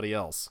on somebody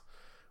else.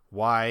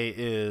 Why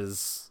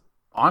is...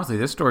 Honestly,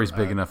 this story's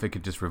big enough it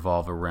could just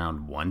revolve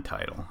around one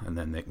title, and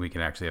then we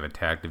could actually have a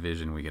tag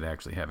division. We could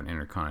actually have an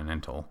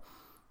Intercontinental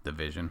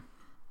division.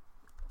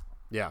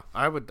 Yeah,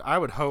 I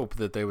would hope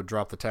that they would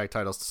drop the tag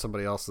titles to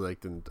somebody else so they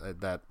can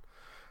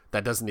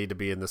that doesn't need to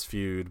be in this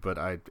feud. But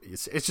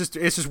it's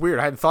just weird.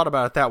 I hadn't thought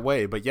about it that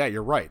way. But yeah,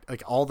 you're right.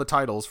 Like all the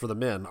titles for the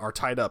men are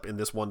tied up in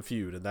this one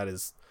feud, and that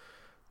is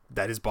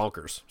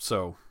bonkers.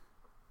 So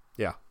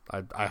yeah,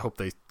 I hope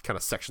they kind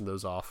of section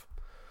those off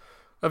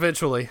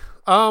eventually.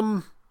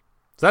 So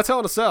that's Hell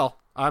in a Cell.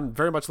 I'm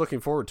very much looking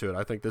forward to it.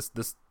 I think this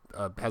has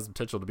the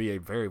potential to be a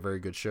very, very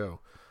good show.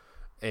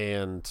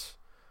 And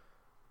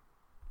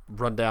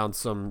run down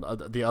some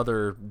the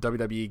other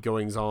WWE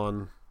goings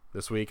on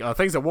this week.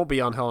 Things that won't be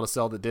on Hell in a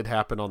Cell that did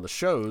happen on the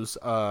shows.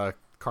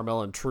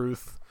 Carmella and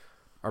Truth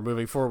are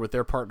moving forward with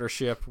their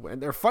partnership, and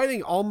they're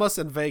fighting Almas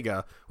and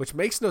Vega, which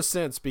makes no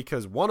sense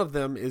because one of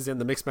them is in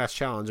the Mixed Match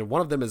Challenge and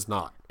one of them is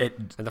not.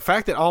 And the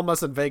fact that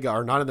Almas and Vega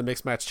are not in the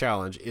Mixed Match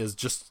Challenge is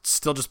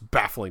still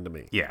baffling to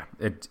me. Yeah,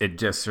 it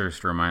just serves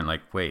to remind,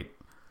 like, wait,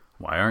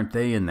 why aren't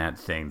they in that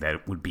thing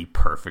that would be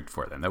perfect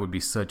for them? That would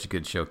be such a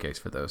good showcase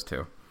for those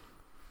two.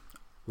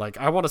 Like,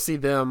 I want to see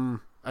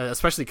them,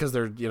 especially because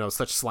they're,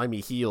 such slimy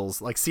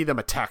heels, like, see them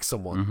attack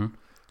someone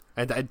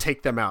and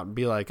take them out and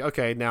be like,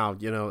 okay, now,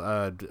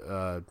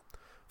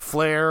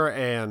 Flair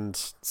and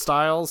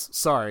Styles,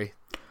 sorry.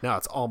 Now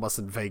it's Almas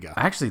and Vega.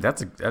 Actually,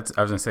 that's I was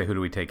going to say, who do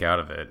we take out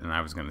of it? And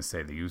I was going to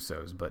say the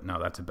Usos, but no,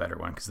 that's a better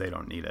one because they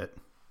don't need it.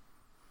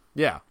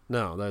 Yeah,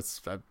 no,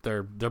 that's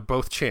they're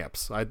both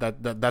champs.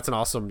 That's an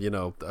awesome,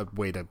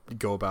 way to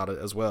go about it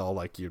as well.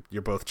 Like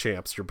you're both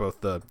champs, you're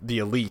both the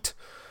elite.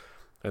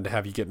 And to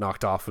have you get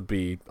knocked off would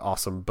be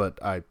awesome, but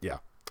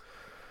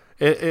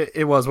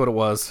it was what it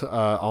was.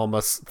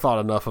 Almas thought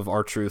enough of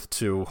R-Truth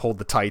to hold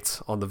the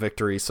tights on the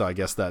victory, so I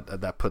guess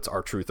that puts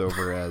R-Truth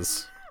over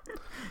as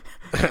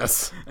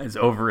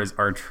over as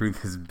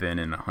R-Truth has been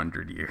in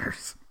 100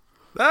 years.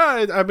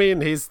 I mean,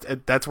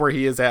 that's where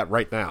he is at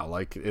right now.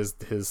 Like, his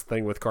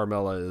thing with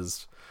Carmella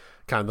is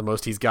kind of the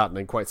most he's gotten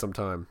in quite some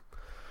time.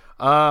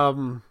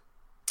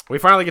 We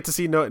finally get to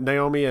see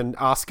Naomi and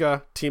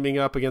Asuka teaming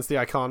up against the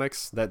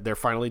Iconics. That they're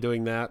finally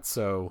doing that.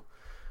 So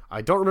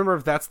I don't remember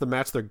if that's the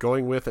match they're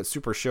going with at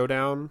Super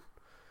Showdown,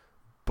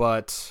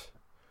 but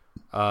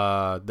the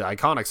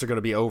Iconics are going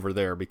to be over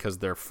there because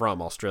they're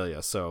from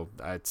Australia. So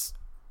it's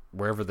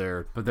wherever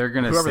they're. But they're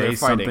going to say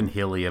something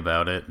hilly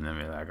about it, and then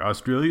be like,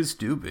 "Australia's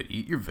stupid.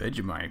 Eat your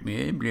Vegemite,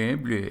 blah blah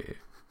blah."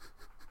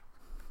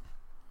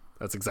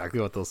 That's exactly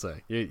what they'll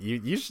say.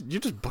 You're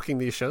just booking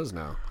these shows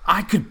now.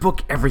 I could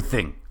book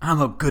everything. I'm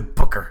a good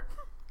booker.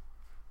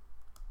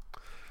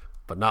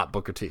 But not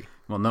Booker T.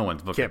 Well, no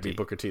one's Booker T. Can't be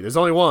Booker T. There's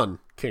only one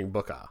King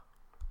Booker.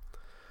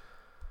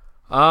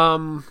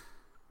 Moving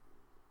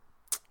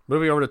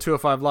over to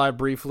 205 Live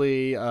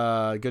briefly.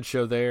 Good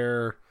show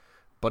there.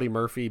 Buddy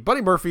Murphy. Buddy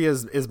Murphy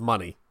is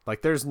money.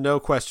 Like, there's no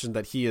question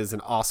that he is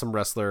an awesome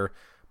wrestler,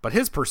 but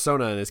his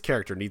persona and his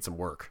character need some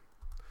work.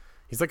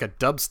 He's like a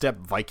dubstep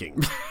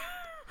Viking.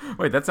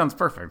 Wait, that sounds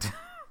perfect.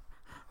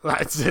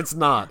 It's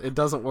not. It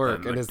doesn't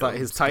work. And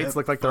his tights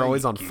look like they're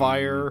always on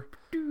fire.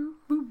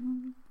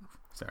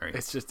 Sorry.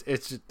 It's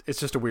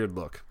just a weird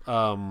look.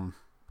 And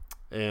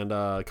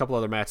a couple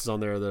other matches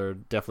on there that are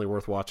definitely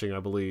worth watching, I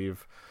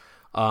believe.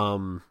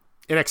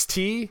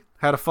 NXT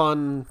had a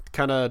fun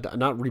kind of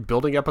not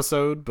rebuilding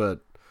episode,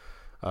 but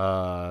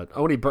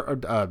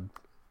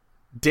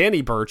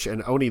Danny Burch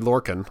and Oni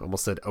Lorcan,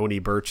 almost said Oni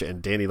Burch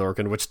and Danny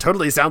Lorcan, which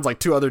totally sounds like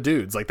two other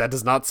dudes. Like, that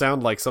does not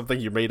sound like something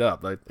you made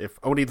up. Like, if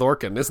Oni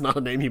Lorcan is not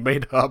a name you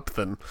made up,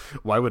 then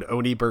why would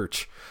Oni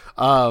Burch?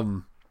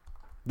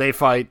 They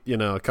fight,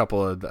 a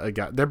couple of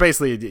guys. They're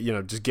basically,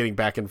 just getting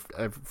back in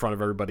front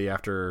of everybody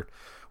after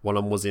one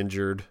of them was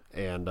injured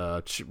and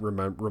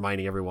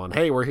reminding everyone,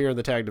 hey, we're here in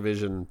the tag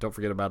division. Don't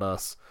forget about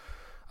us.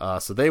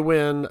 So they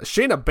win.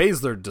 Shayna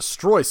Baszler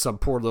destroys some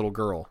poor little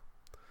girl.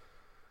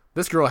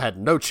 This girl had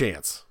no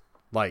chance.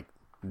 Like,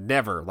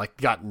 never. Like,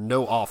 got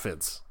no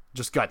offense.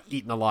 Just got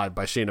eaten alive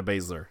by Shayna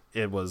Baszler.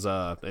 It was,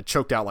 it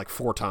choked out like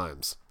 4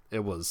 times.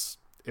 It was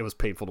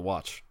painful to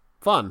watch.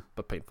 Fun,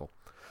 but painful.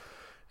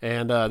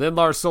 And then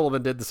Lars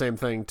Sullivan did the same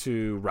thing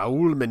to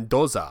Raul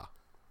Mendoza.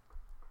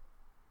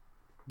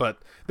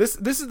 But this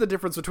is the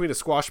difference between a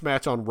squash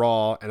match on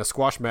Raw and a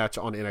squash match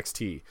on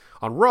NXT.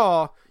 On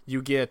Raw,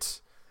 you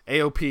get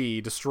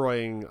AOP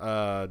destroying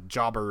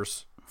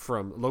jobbers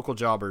from local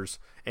jobbers,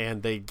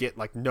 and they get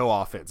like no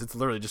offense. It's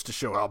literally just to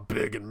show how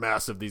big and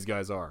massive these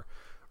guys are.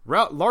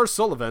 Lars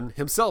Sullivan,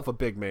 himself a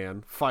big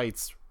man,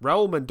 fights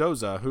Raul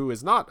Mendoza, who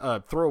is not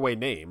a throwaway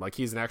name. Like,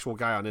 he's an actual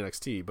guy on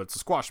NXT, but it's a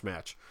squash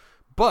match.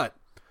 But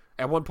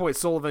at one point,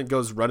 Sullivan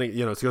goes running,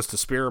 goes to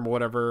spear him or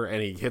whatever,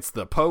 and he hits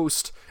the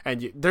post.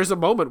 And there's a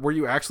moment where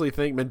you actually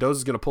think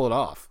Mendoza's going to pull it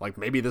off. Like,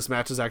 maybe this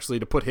match is actually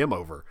to put him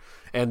over.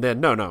 And then,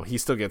 no, he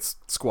still gets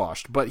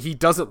squashed. But he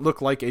doesn't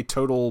look like a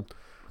total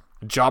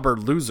jobber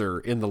loser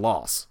in the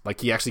loss.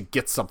 Like, he actually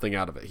gets something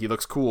out of it. He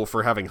looks cool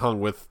for having hung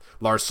with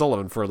Lars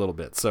Sullivan for a little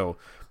bit. So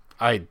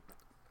I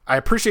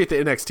appreciate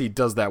that NXT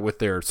does that with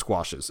their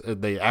squashes.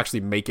 They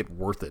actually make it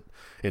worth it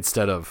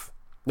instead of,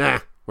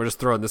 we're just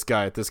throwing this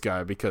guy at this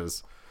guy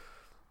because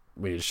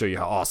we need to show you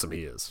how awesome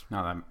he is.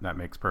 No, that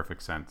makes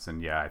perfect sense.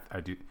 And yeah, I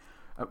do.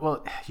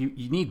 Well,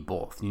 you need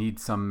both. You need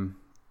some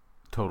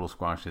total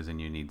squashes and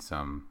you need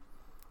some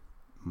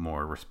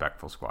more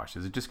respectful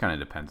squashes. It just kind of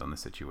depends on the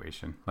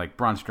situation. Like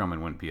Braun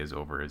Strowman wouldn't be as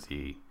over as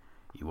he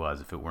was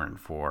if it weren't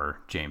for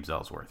James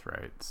Ellsworth,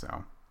 right?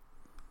 So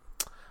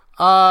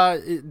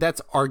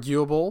that's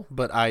arguable,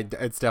 but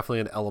it's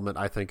definitely an element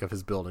I think of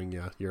his building.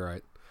 Yeah, you're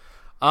right.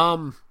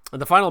 And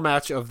the final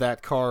match of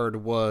that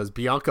card was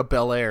Bianca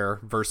Belair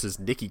versus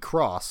Nikki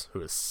Cross,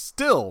 who is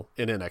still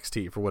in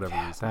NXT for whatever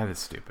reason. That is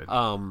stupid.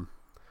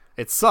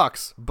 It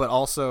sucks, but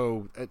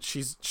also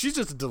she's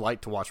just a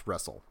delight to watch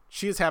wrestle.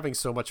 She is having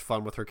so much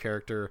fun with her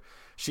character.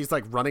 She's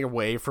like running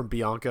away from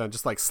Bianca and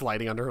just like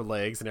sliding under her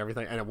legs and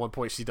everything. And at one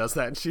point she does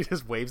that and she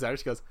just waves at her.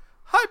 She goes,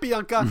 "Hi,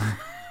 Bianca."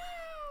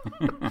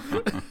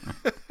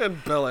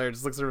 And Belair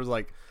just looks at her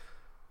like,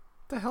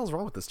 "What the hell's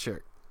wrong with this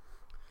chick?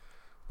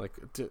 Like,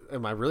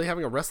 am I really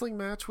having a wrestling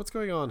match? What's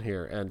going on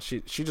here?" And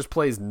she just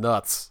plays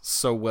nuts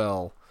so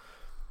well,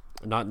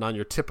 not in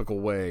your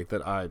typical way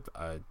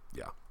that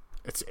yeah.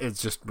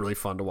 It's just really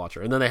fun to watch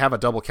her. And then they have a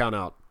double count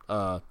out,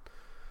 a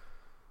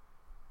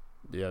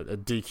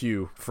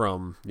DQ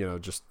from,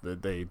 just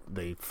they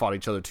fought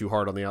each other too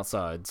hard on the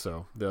outside.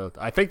 So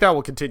I think that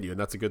will continue, and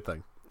that's a good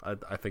thing.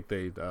 I think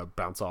they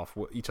bounce off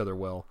each other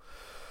well.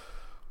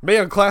 Mae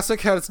Young Classic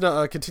had its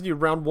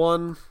continued round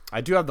 1. I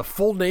do have the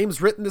full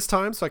names written this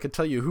time, so I can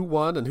tell you who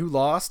won and who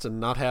lost, and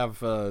not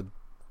have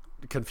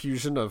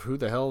confusion of who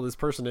the hell this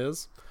person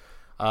is.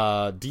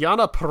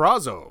 Deonna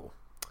Purrazzo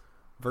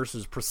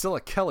versus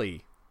Priscilla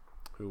Kelly,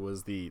 who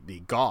was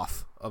the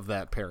goth of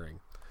that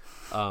pairing.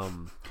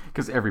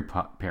 Because every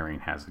pairing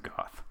has a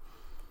goth.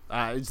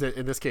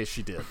 In this case,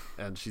 she did,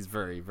 and she's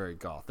very, very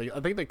goth. I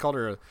think they called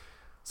her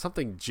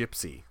something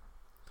gypsy,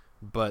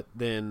 but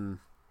then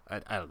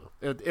I don't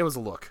know. It was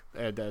a look.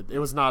 It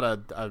was not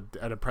an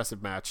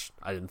impressive match,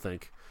 I didn't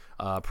think.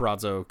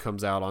 Purrazzo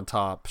comes out on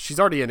top. She's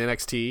already in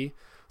NXT,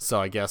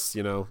 so I guess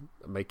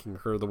making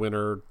her the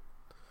winner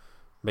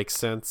makes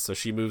sense. So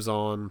she moves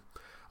on.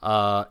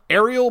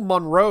 Ariel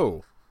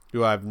Monroe,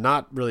 who I've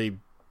not really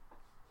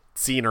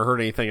seen or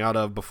heard anything out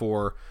of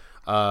before,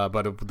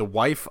 but the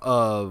wife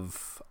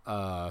of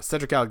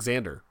Cedric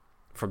Alexander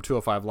from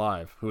 205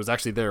 Live, who was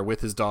actually there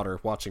with his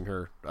daughter watching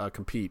her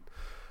compete.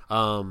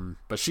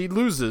 But she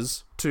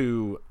loses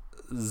to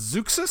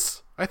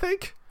Zeuxis, I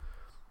think.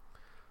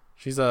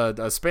 She's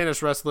a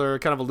Spanish wrestler,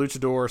 kind of a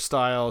luchador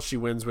style. She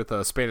wins with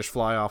a Spanish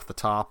fly off the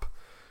top.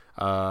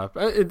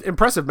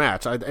 Impressive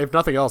match. If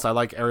nothing else, I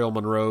like Ariel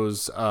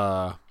Monroe's.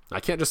 I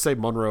can't just say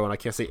Monroe and I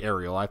can't say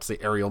Ariel. I have to say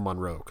Ariel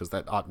Monroe because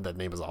that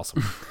name is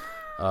awesome.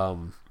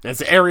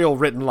 It's Ariel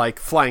written like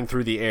flying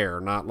through the air,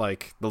 not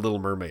like the Little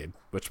Mermaid,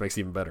 which makes it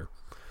even better.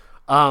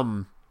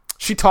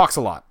 She talks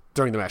a lot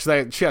during the match.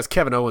 She has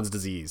Kevin Owens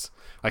disease.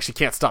 Like she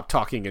can't stop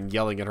talking and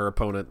yelling at her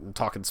opponent and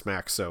talking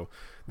smack. So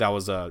that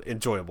was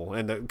enjoyable.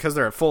 And because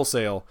they're at Full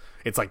Sail,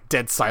 it's like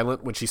dead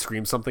silent when she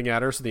screams something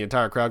at her. So the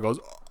entire crowd goes,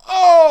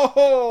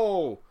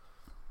 "Oh!"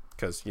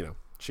 Because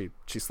she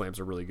slams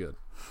her really good.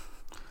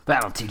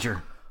 That'll teach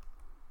her.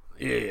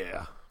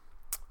 Yeah.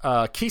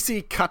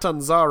 Kisi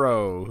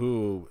Catanzaro,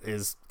 who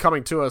is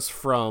coming to us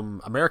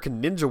from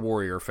American Ninja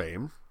Warrior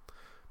fame.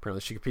 Apparently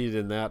she competed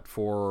in that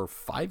for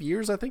 5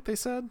 years, I think they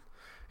said.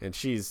 And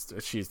she's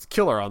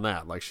killer on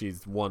that. Like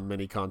she's won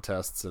many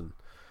contests, and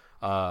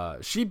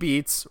she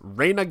beats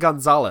Reina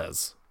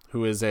Gonzalez,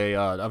 who is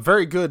a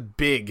very good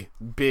big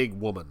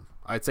woman.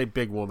 I'd say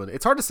big woman.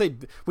 It's hard to say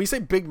when you say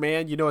big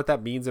man. You know what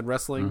that means in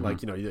wrestling. Mm-hmm.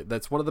 Like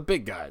that's one of the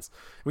big guys.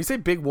 When you say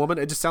big woman,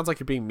 it just sounds like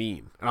you're being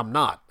mean, and I'm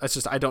not. That's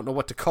just I don't know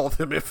what to call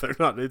them if they're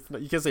not.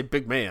 You can't say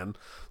big man,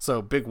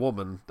 so big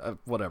woman,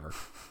 whatever.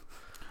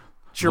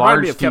 She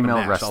reminded me of Kevin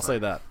Nash. Wrestler. I'll say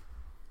that.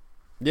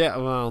 Yeah,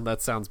 well,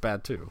 that sounds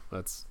bad too.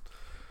 I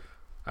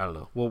don't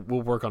know.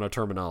 We'll work on our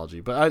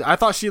terminology, but I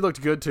thought she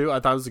looked good too. I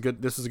thought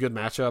this was a good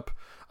matchup.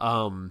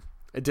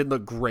 It didn't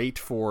look great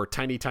for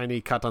tiny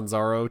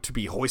Catanzaro to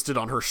be hoisted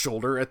on her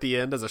shoulder at the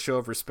end as a show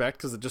of respect,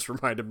 because it just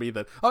reminded me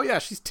that, oh yeah,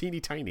 she's teeny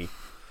tiny.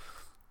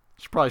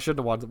 She probably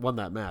shouldn't have won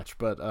that match,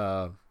 but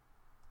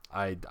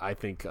I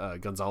think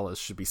Gonzalez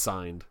should be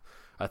signed.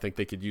 I think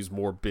they could use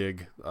more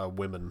big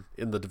women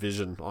in the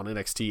division on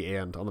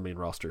NXT and on the main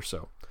roster.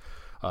 So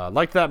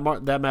like that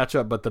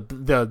matchup, but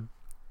the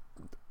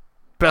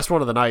best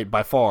one of the night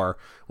by far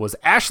was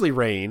Ashley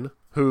Rain,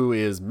 who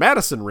is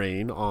Madison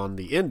Rain on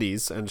the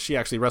Indies, and she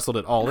actually wrestled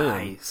it All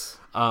In,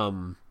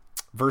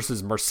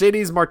 versus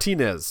Mercedes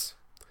Martinez,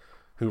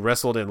 who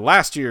wrestled in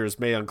last year's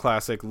Mae Young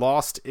Classic,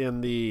 lost in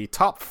the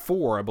top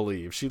 4, I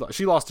believe. She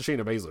lost to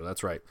Shayna Baszler,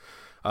 that's right.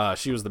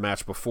 She was the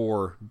match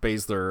before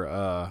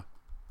Baszler,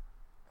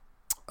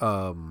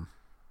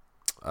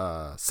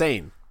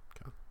 Sane.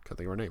 Can't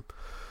think of her name.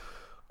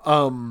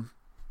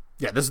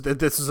 Yeah, this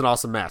is an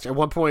awesome match. At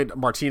one point,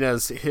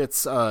 Martinez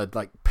hits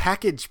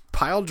package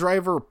pile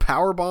driver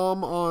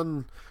powerbomb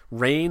on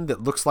Rain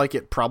that looks like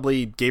it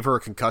probably gave her a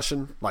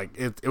concussion. Like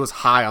it was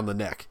high on the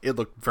neck. It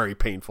looked very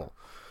painful.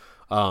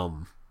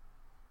 But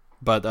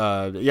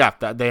they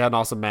had an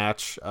awesome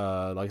match.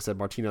 Like I said,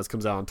 Martinez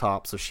comes out on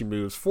top, so she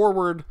moves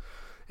forward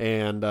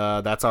And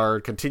that's our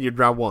continued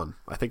round one.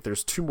 I think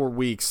there's 2 more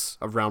weeks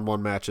of round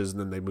one matches, and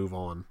then they move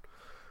on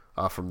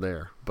from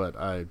there. But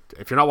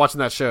if you're not watching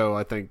that show,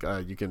 I think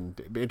you can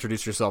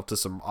introduce yourself to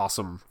some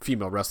awesome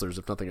female wrestlers,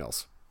 if nothing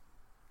else.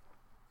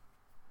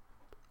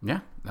 Yeah,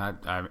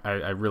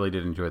 I really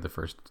did enjoy the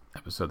first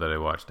episode that I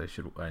watched.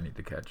 I need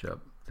to catch up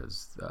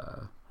because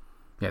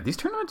these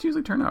tournaments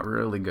usually turn out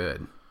really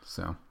good.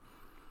 So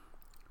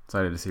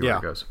excited to see where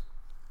it goes.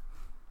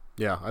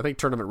 Yeah, I think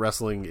tournament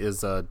wrestling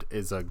is a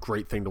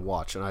great thing to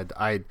watch, and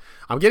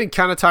I'm getting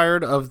kind of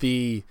tired of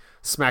the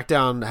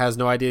SmackDown has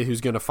no idea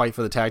who's going to fight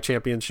for the tag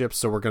championships,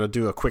 so we're going to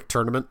do a quick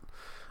tournament.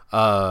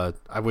 I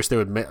wish they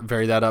would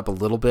vary that up a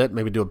little bit,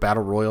 maybe do a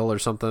battle royal or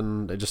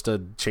something just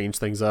to change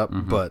things up.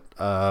 Mm-hmm. But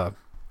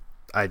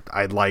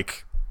I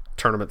like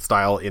tournament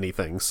style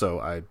anything,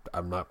 so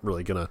I'm not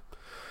really gonna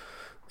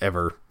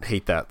ever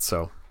hate that.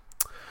 So.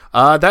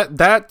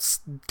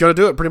 That's gonna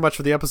do it pretty much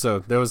for the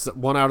episode. There was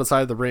one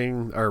outside the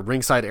ring or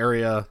ringside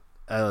area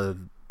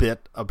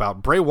bit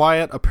about Bray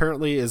Wyatt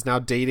apparently is now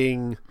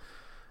dating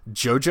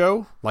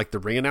JoJo, like the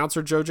ring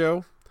announcer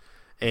JoJo,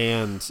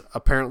 and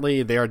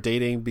apparently they are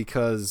dating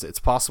because it's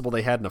possible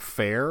they had an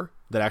affair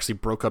that actually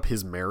broke up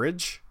his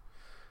marriage,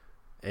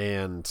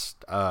 and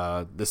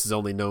this is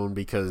only known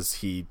because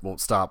he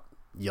won't stop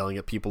yelling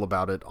at people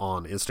about it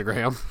on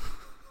Instagram.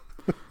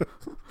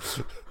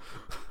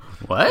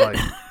 What?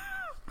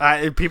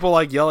 People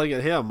like yelling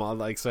at him,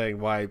 like saying,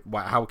 why,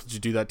 how could you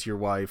do that to your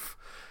wife?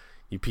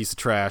 You piece of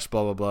trash,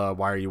 blah, blah, blah.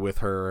 Why are you with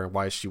her?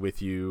 Why is she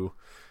with you?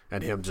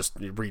 And him just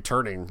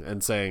returning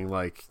and saying,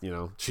 like,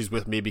 she's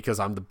with me because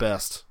I'm the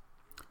best.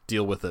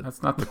 Deal with it.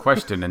 That's not the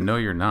question. And no,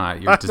 you're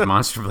not. You're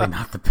demonstrably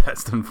not the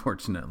best,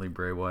 unfortunately,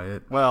 Bray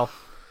Wyatt. Well,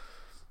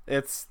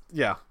 that's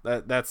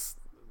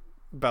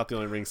about the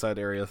only ringside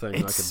area thing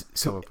I could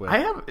come up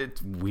with.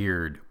 It's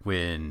weird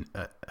when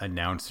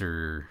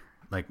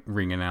like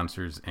ring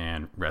announcers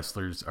and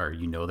wrestlers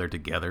they're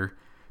together,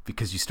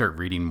 because you start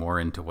reading more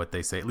into what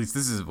they say. At least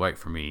this is white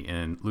for me.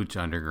 In Lucha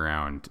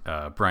Underground,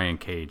 Brian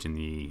Cage and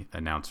the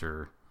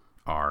announcer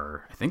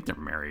I think they're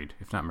married,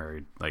 if not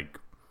married, like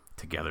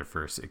together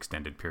for an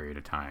extended period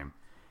of time.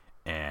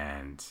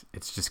 And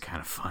it's just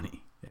kind of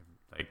funny.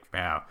 Like,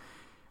 wow,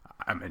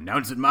 I'm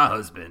announcing my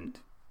husband.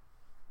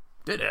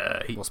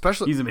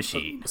 He's a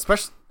machine.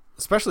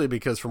 Especially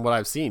because from what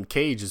I've seen,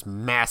 Cage is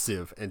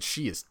massive and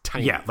she is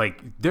tiny. Yeah,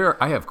 like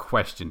I have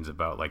questions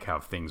about like how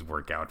things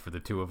work out for the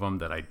two of them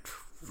that I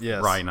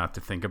try not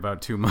to think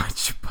about too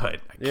much, but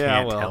I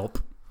can't help.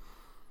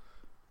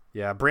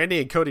 Yeah,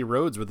 Brandy and Cody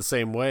Rhodes were the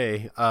same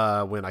way.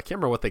 When I can't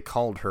remember what they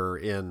called her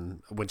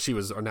when she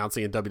was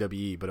announcing in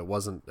WWE, but it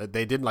wasn't.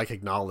 They didn't like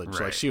acknowledge.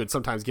 Right. Like she would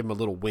sometimes give him a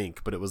little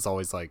wink, but it was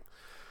always like,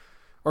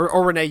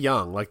 or Renee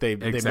Young. Like they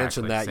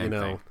mentioned that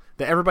thing.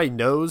 That everybody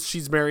knows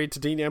she's married to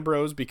Dean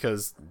Ambrose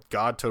because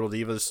God Total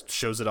Divas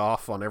shows it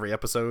off on every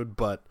episode,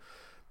 but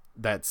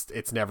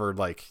it's never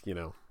like,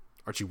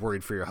 aren't you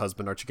worried for your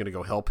husband? Aren't you going to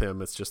go help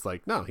him? It's just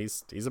like, no,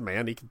 he's a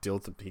man. He can deal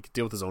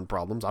with his own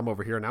problems. I'm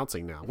over here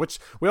announcing now, which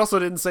we also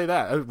didn't say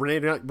that.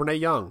 Renee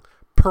Young,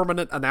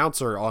 permanent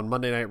announcer on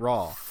Monday Night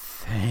Raw.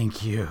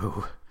 Thank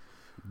you.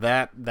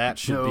 That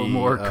should be no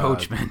more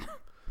Coachman.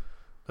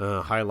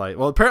 Highlight.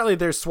 Well, apparently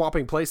they're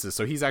swapping places,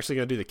 so he's actually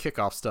going to do the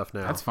kickoff stuff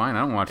now. That's fine.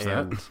 I don't watch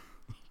that.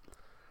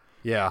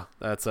 Yeah,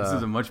 this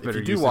is a much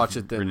better use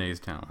of Renee's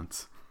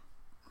talents.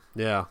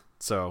 Yeah.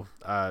 So,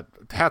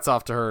 hats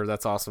off to her.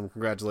 That's awesome.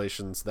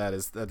 Congratulations. That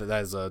is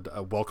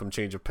a welcome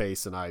change of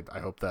pace, and I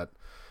hope that,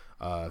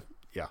 I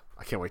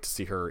can't wait to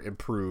see her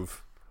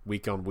improve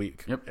week on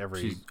week. Yep.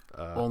 She's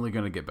only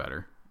going to get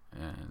better,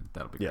 and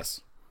that'll be great.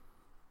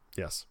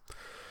 Yes.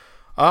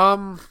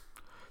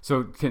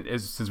 So,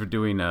 since we're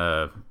doing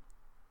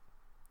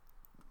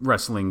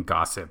wrestling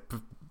gossip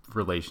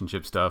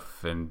relationship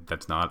stuff, and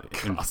that's not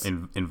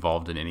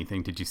involved in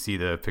anything, did you see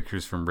the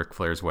pictures from Ric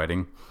Flair's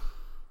wedding?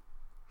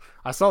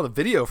 I saw the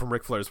video from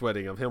Ric Flair's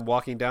wedding of him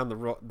walking down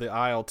the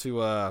aisle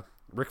to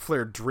Ric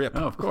Flair drip.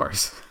 Oh, of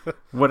course.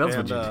 What else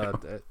would you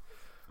do?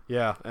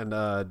 Yeah,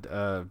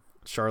 and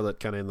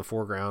Charlotte kind of in the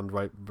foreground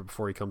right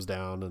before he comes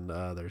down, and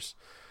there's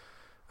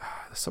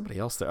somebody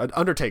else there.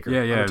 Undertaker.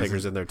 Yeah.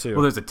 Undertaker's in there too.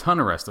 Well, there's a ton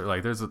of wrestlers.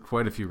 Like, there's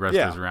quite a few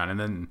wrestlers around, and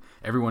then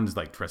everyone's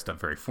like dressed up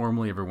very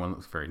formally. Everyone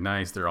looks very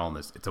nice. They're all in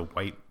this. It's a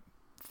white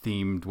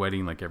themed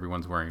wedding. Like,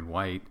 everyone's wearing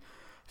white,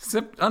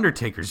 except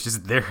Undertaker's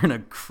just there in a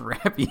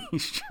crappy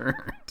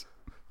shirt.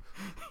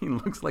 He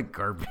looks like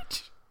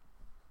garbage.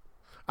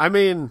 I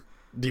mean,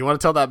 do you want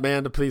to tell that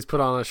man to please put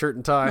on a shirt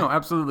and tie? No,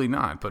 absolutely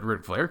not. But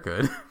Ric Flair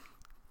could.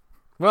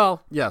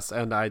 Well, yes,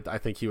 and I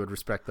think he would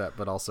respect that,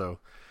 but also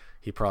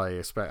he probably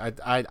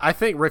expect. I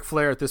think Ric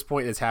Flair at this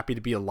point is happy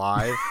to be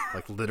alive,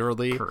 like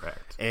literally.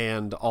 Correct.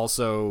 And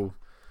also,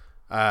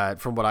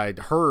 from what I'd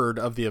heard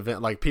of the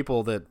event, like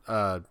people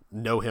that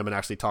know him and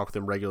actually talk with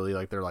him regularly,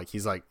 like they're like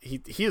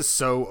he is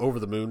so over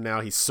the moon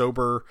now. He's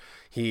sober.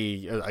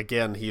 He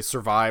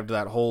survived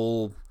that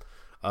whole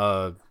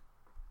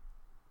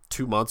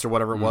 2 months or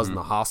whatever it was in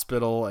the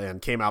hospital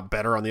and came out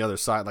better on the other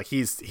side. Like he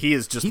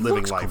is just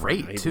living life.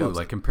 Great too.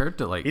 Like compared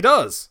to like he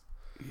does.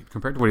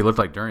 compared to what he looked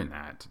like during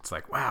that, it's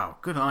like, wow,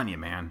 good on you,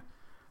 man.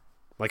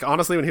 Like,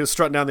 honestly, when he was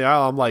strutting down the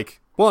aisle, I'm like,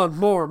 one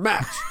more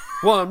match.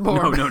 One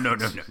more No,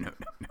 match.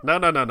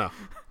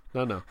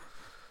 No.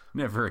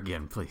 Never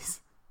again,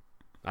 please.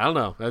 I don't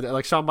know.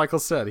 Like Shawn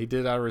Michaels said, he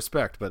did out of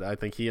respect, but I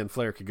think he and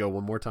Flair could go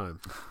one more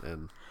time.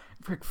 And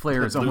Ric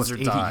Flair is almost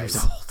 80 years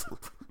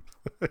old.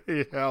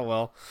 Yeah,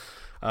 well,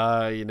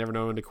 you never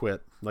know when to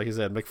quit. Like you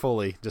said, Mick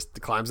Foley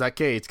just climbs that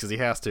cage because he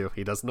has to.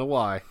 He doesn't know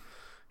why.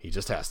 He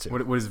just has to.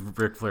 What is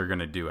Ric Flair going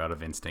to do out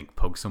of instinct?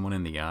 Poke someone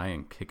in the eye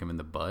and kick him in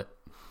the butt?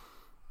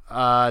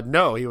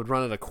 No, he would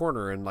run in a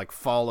corner and like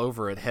fall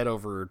over it head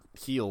over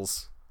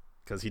heels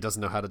because he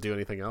doesn't know how to do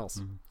anything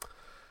else.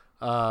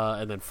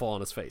 And then fall on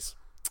his face.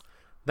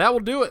 That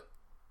will do it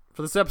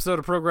for this episode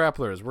of Pro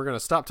Grapplers. We're going to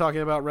stop talking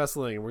about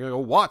wrestling and we're going to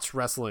go watch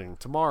wrestling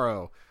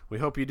tomorrow. We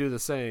hope you do the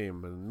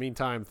same. In the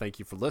meantime, thank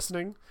you for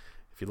listening.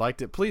 If you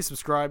liked it, please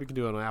subscribe. You can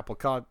do it on Apple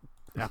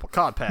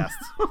Codcasts.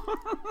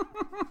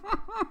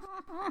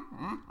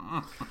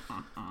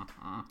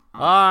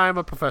 I'm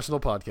a professional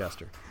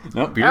podcaster.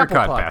 Nope, you're Apple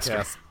a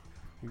codcaster.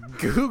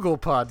 Podcasts, Google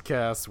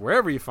Podcasts,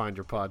 wherever you find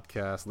your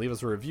podcast. Leave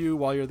us a review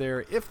while you're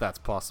there, if that's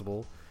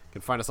possible. You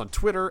can find us on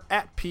Twitter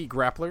at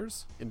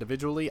PGrapplers.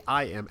 Individually,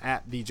 I am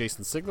at the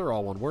Jason Sigler,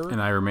 all one word.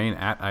 And I remain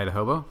at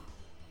Idahobo.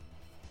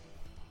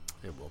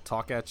 And we'll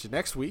talk at you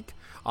next week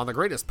on the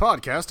greatest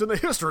podcast in the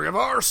history of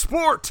our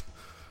sport.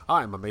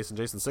 I'm Mason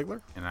Jason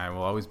Sigler. And I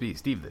will always be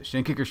Steve the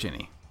Shin Kicker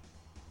Shinny.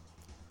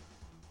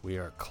 We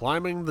are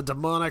climbing the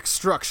demonic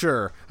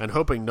structure and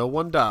hoping no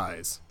one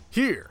dies.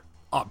 Here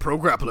on Pro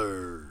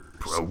Grapplers.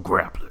 Pro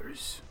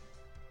Grapplers.